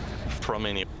chase. from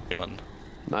anyone.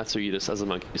 Nice of you, just as a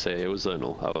monkey say, it was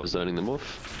zonal. I was zoning them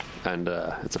off. And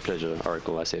it's a pleasure,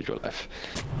 Oracle, I saved your life.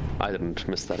 I didn't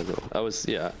miss that at all. I was,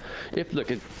 yeah.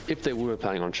 If they were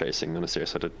planning on chasing on a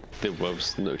serious side, there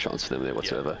was no chance for them there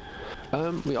whatsoever.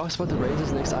 We asked about the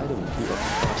Razor's next item.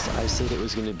 I said it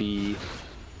was going to be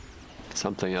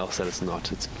something else that it's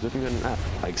not. It's looking at an app.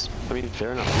 Like, I mean,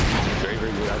 fair enough. Very,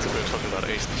 very good item. We're talking about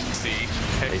AC,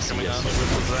 Hex AC, coming yes. out with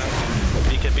the Zap,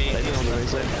 BKB, Maybe on the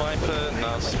Razor. Viper,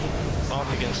 now it's Ark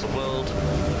against the world,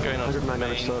 going on to 109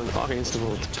 damage main. stone, Ark against the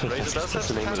world. Razor does have That's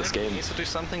the name of some this time, game. needs to do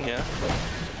something here.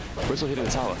 Bristle hitting the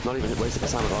tower, not even wasting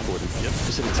his time with Ark with him. Yep.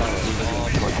 Just hitting the tower.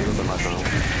 Might be a little bit life now.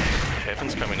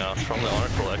 Heaven's coming out from the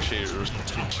Oracle, actually.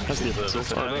 That's the The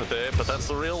satanic there, but that's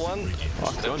the real one.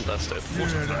 Ark's Yep, gone. that's dead.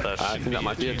 That I should think that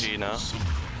might be it. GG now.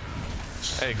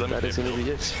 Hey, Glimmer. That is going to be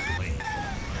it.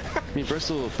 I mean,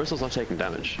 Bristle's not taking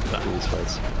damage in these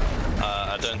fights.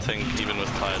 I don't think even with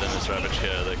Tide and his Ravage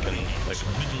here, they can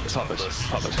Pop it. this.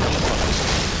 Pop it.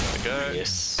 There we go.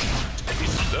 Yes.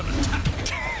 Yep.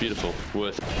 Beautiful.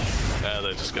 Worth it. Yeah,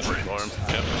 they're just gonna ignore him.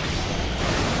 Yep.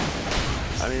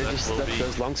 I mean, That will be-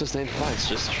 those long sustained fights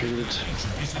just treated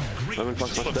Roman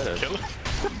Fox much better. Kill him.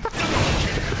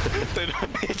 They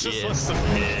don't, it just Yes.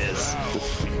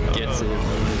 looks Gets it.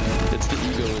 It's the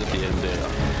ego at the end there.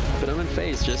 But Omen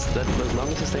FaZe, just those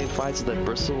long sustained fights, that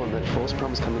Bristle and that false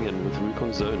promise coming in with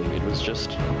Wukong zoning, it was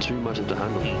just too much to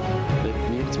handle. They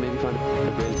needed to maybe find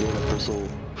a great deal of Bristle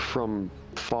from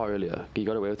far earlier. He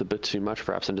got away with a bit too much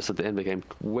perhaps, and just at the end became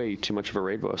way too much of a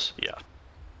raid boss. Yeah.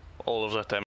 All of that damage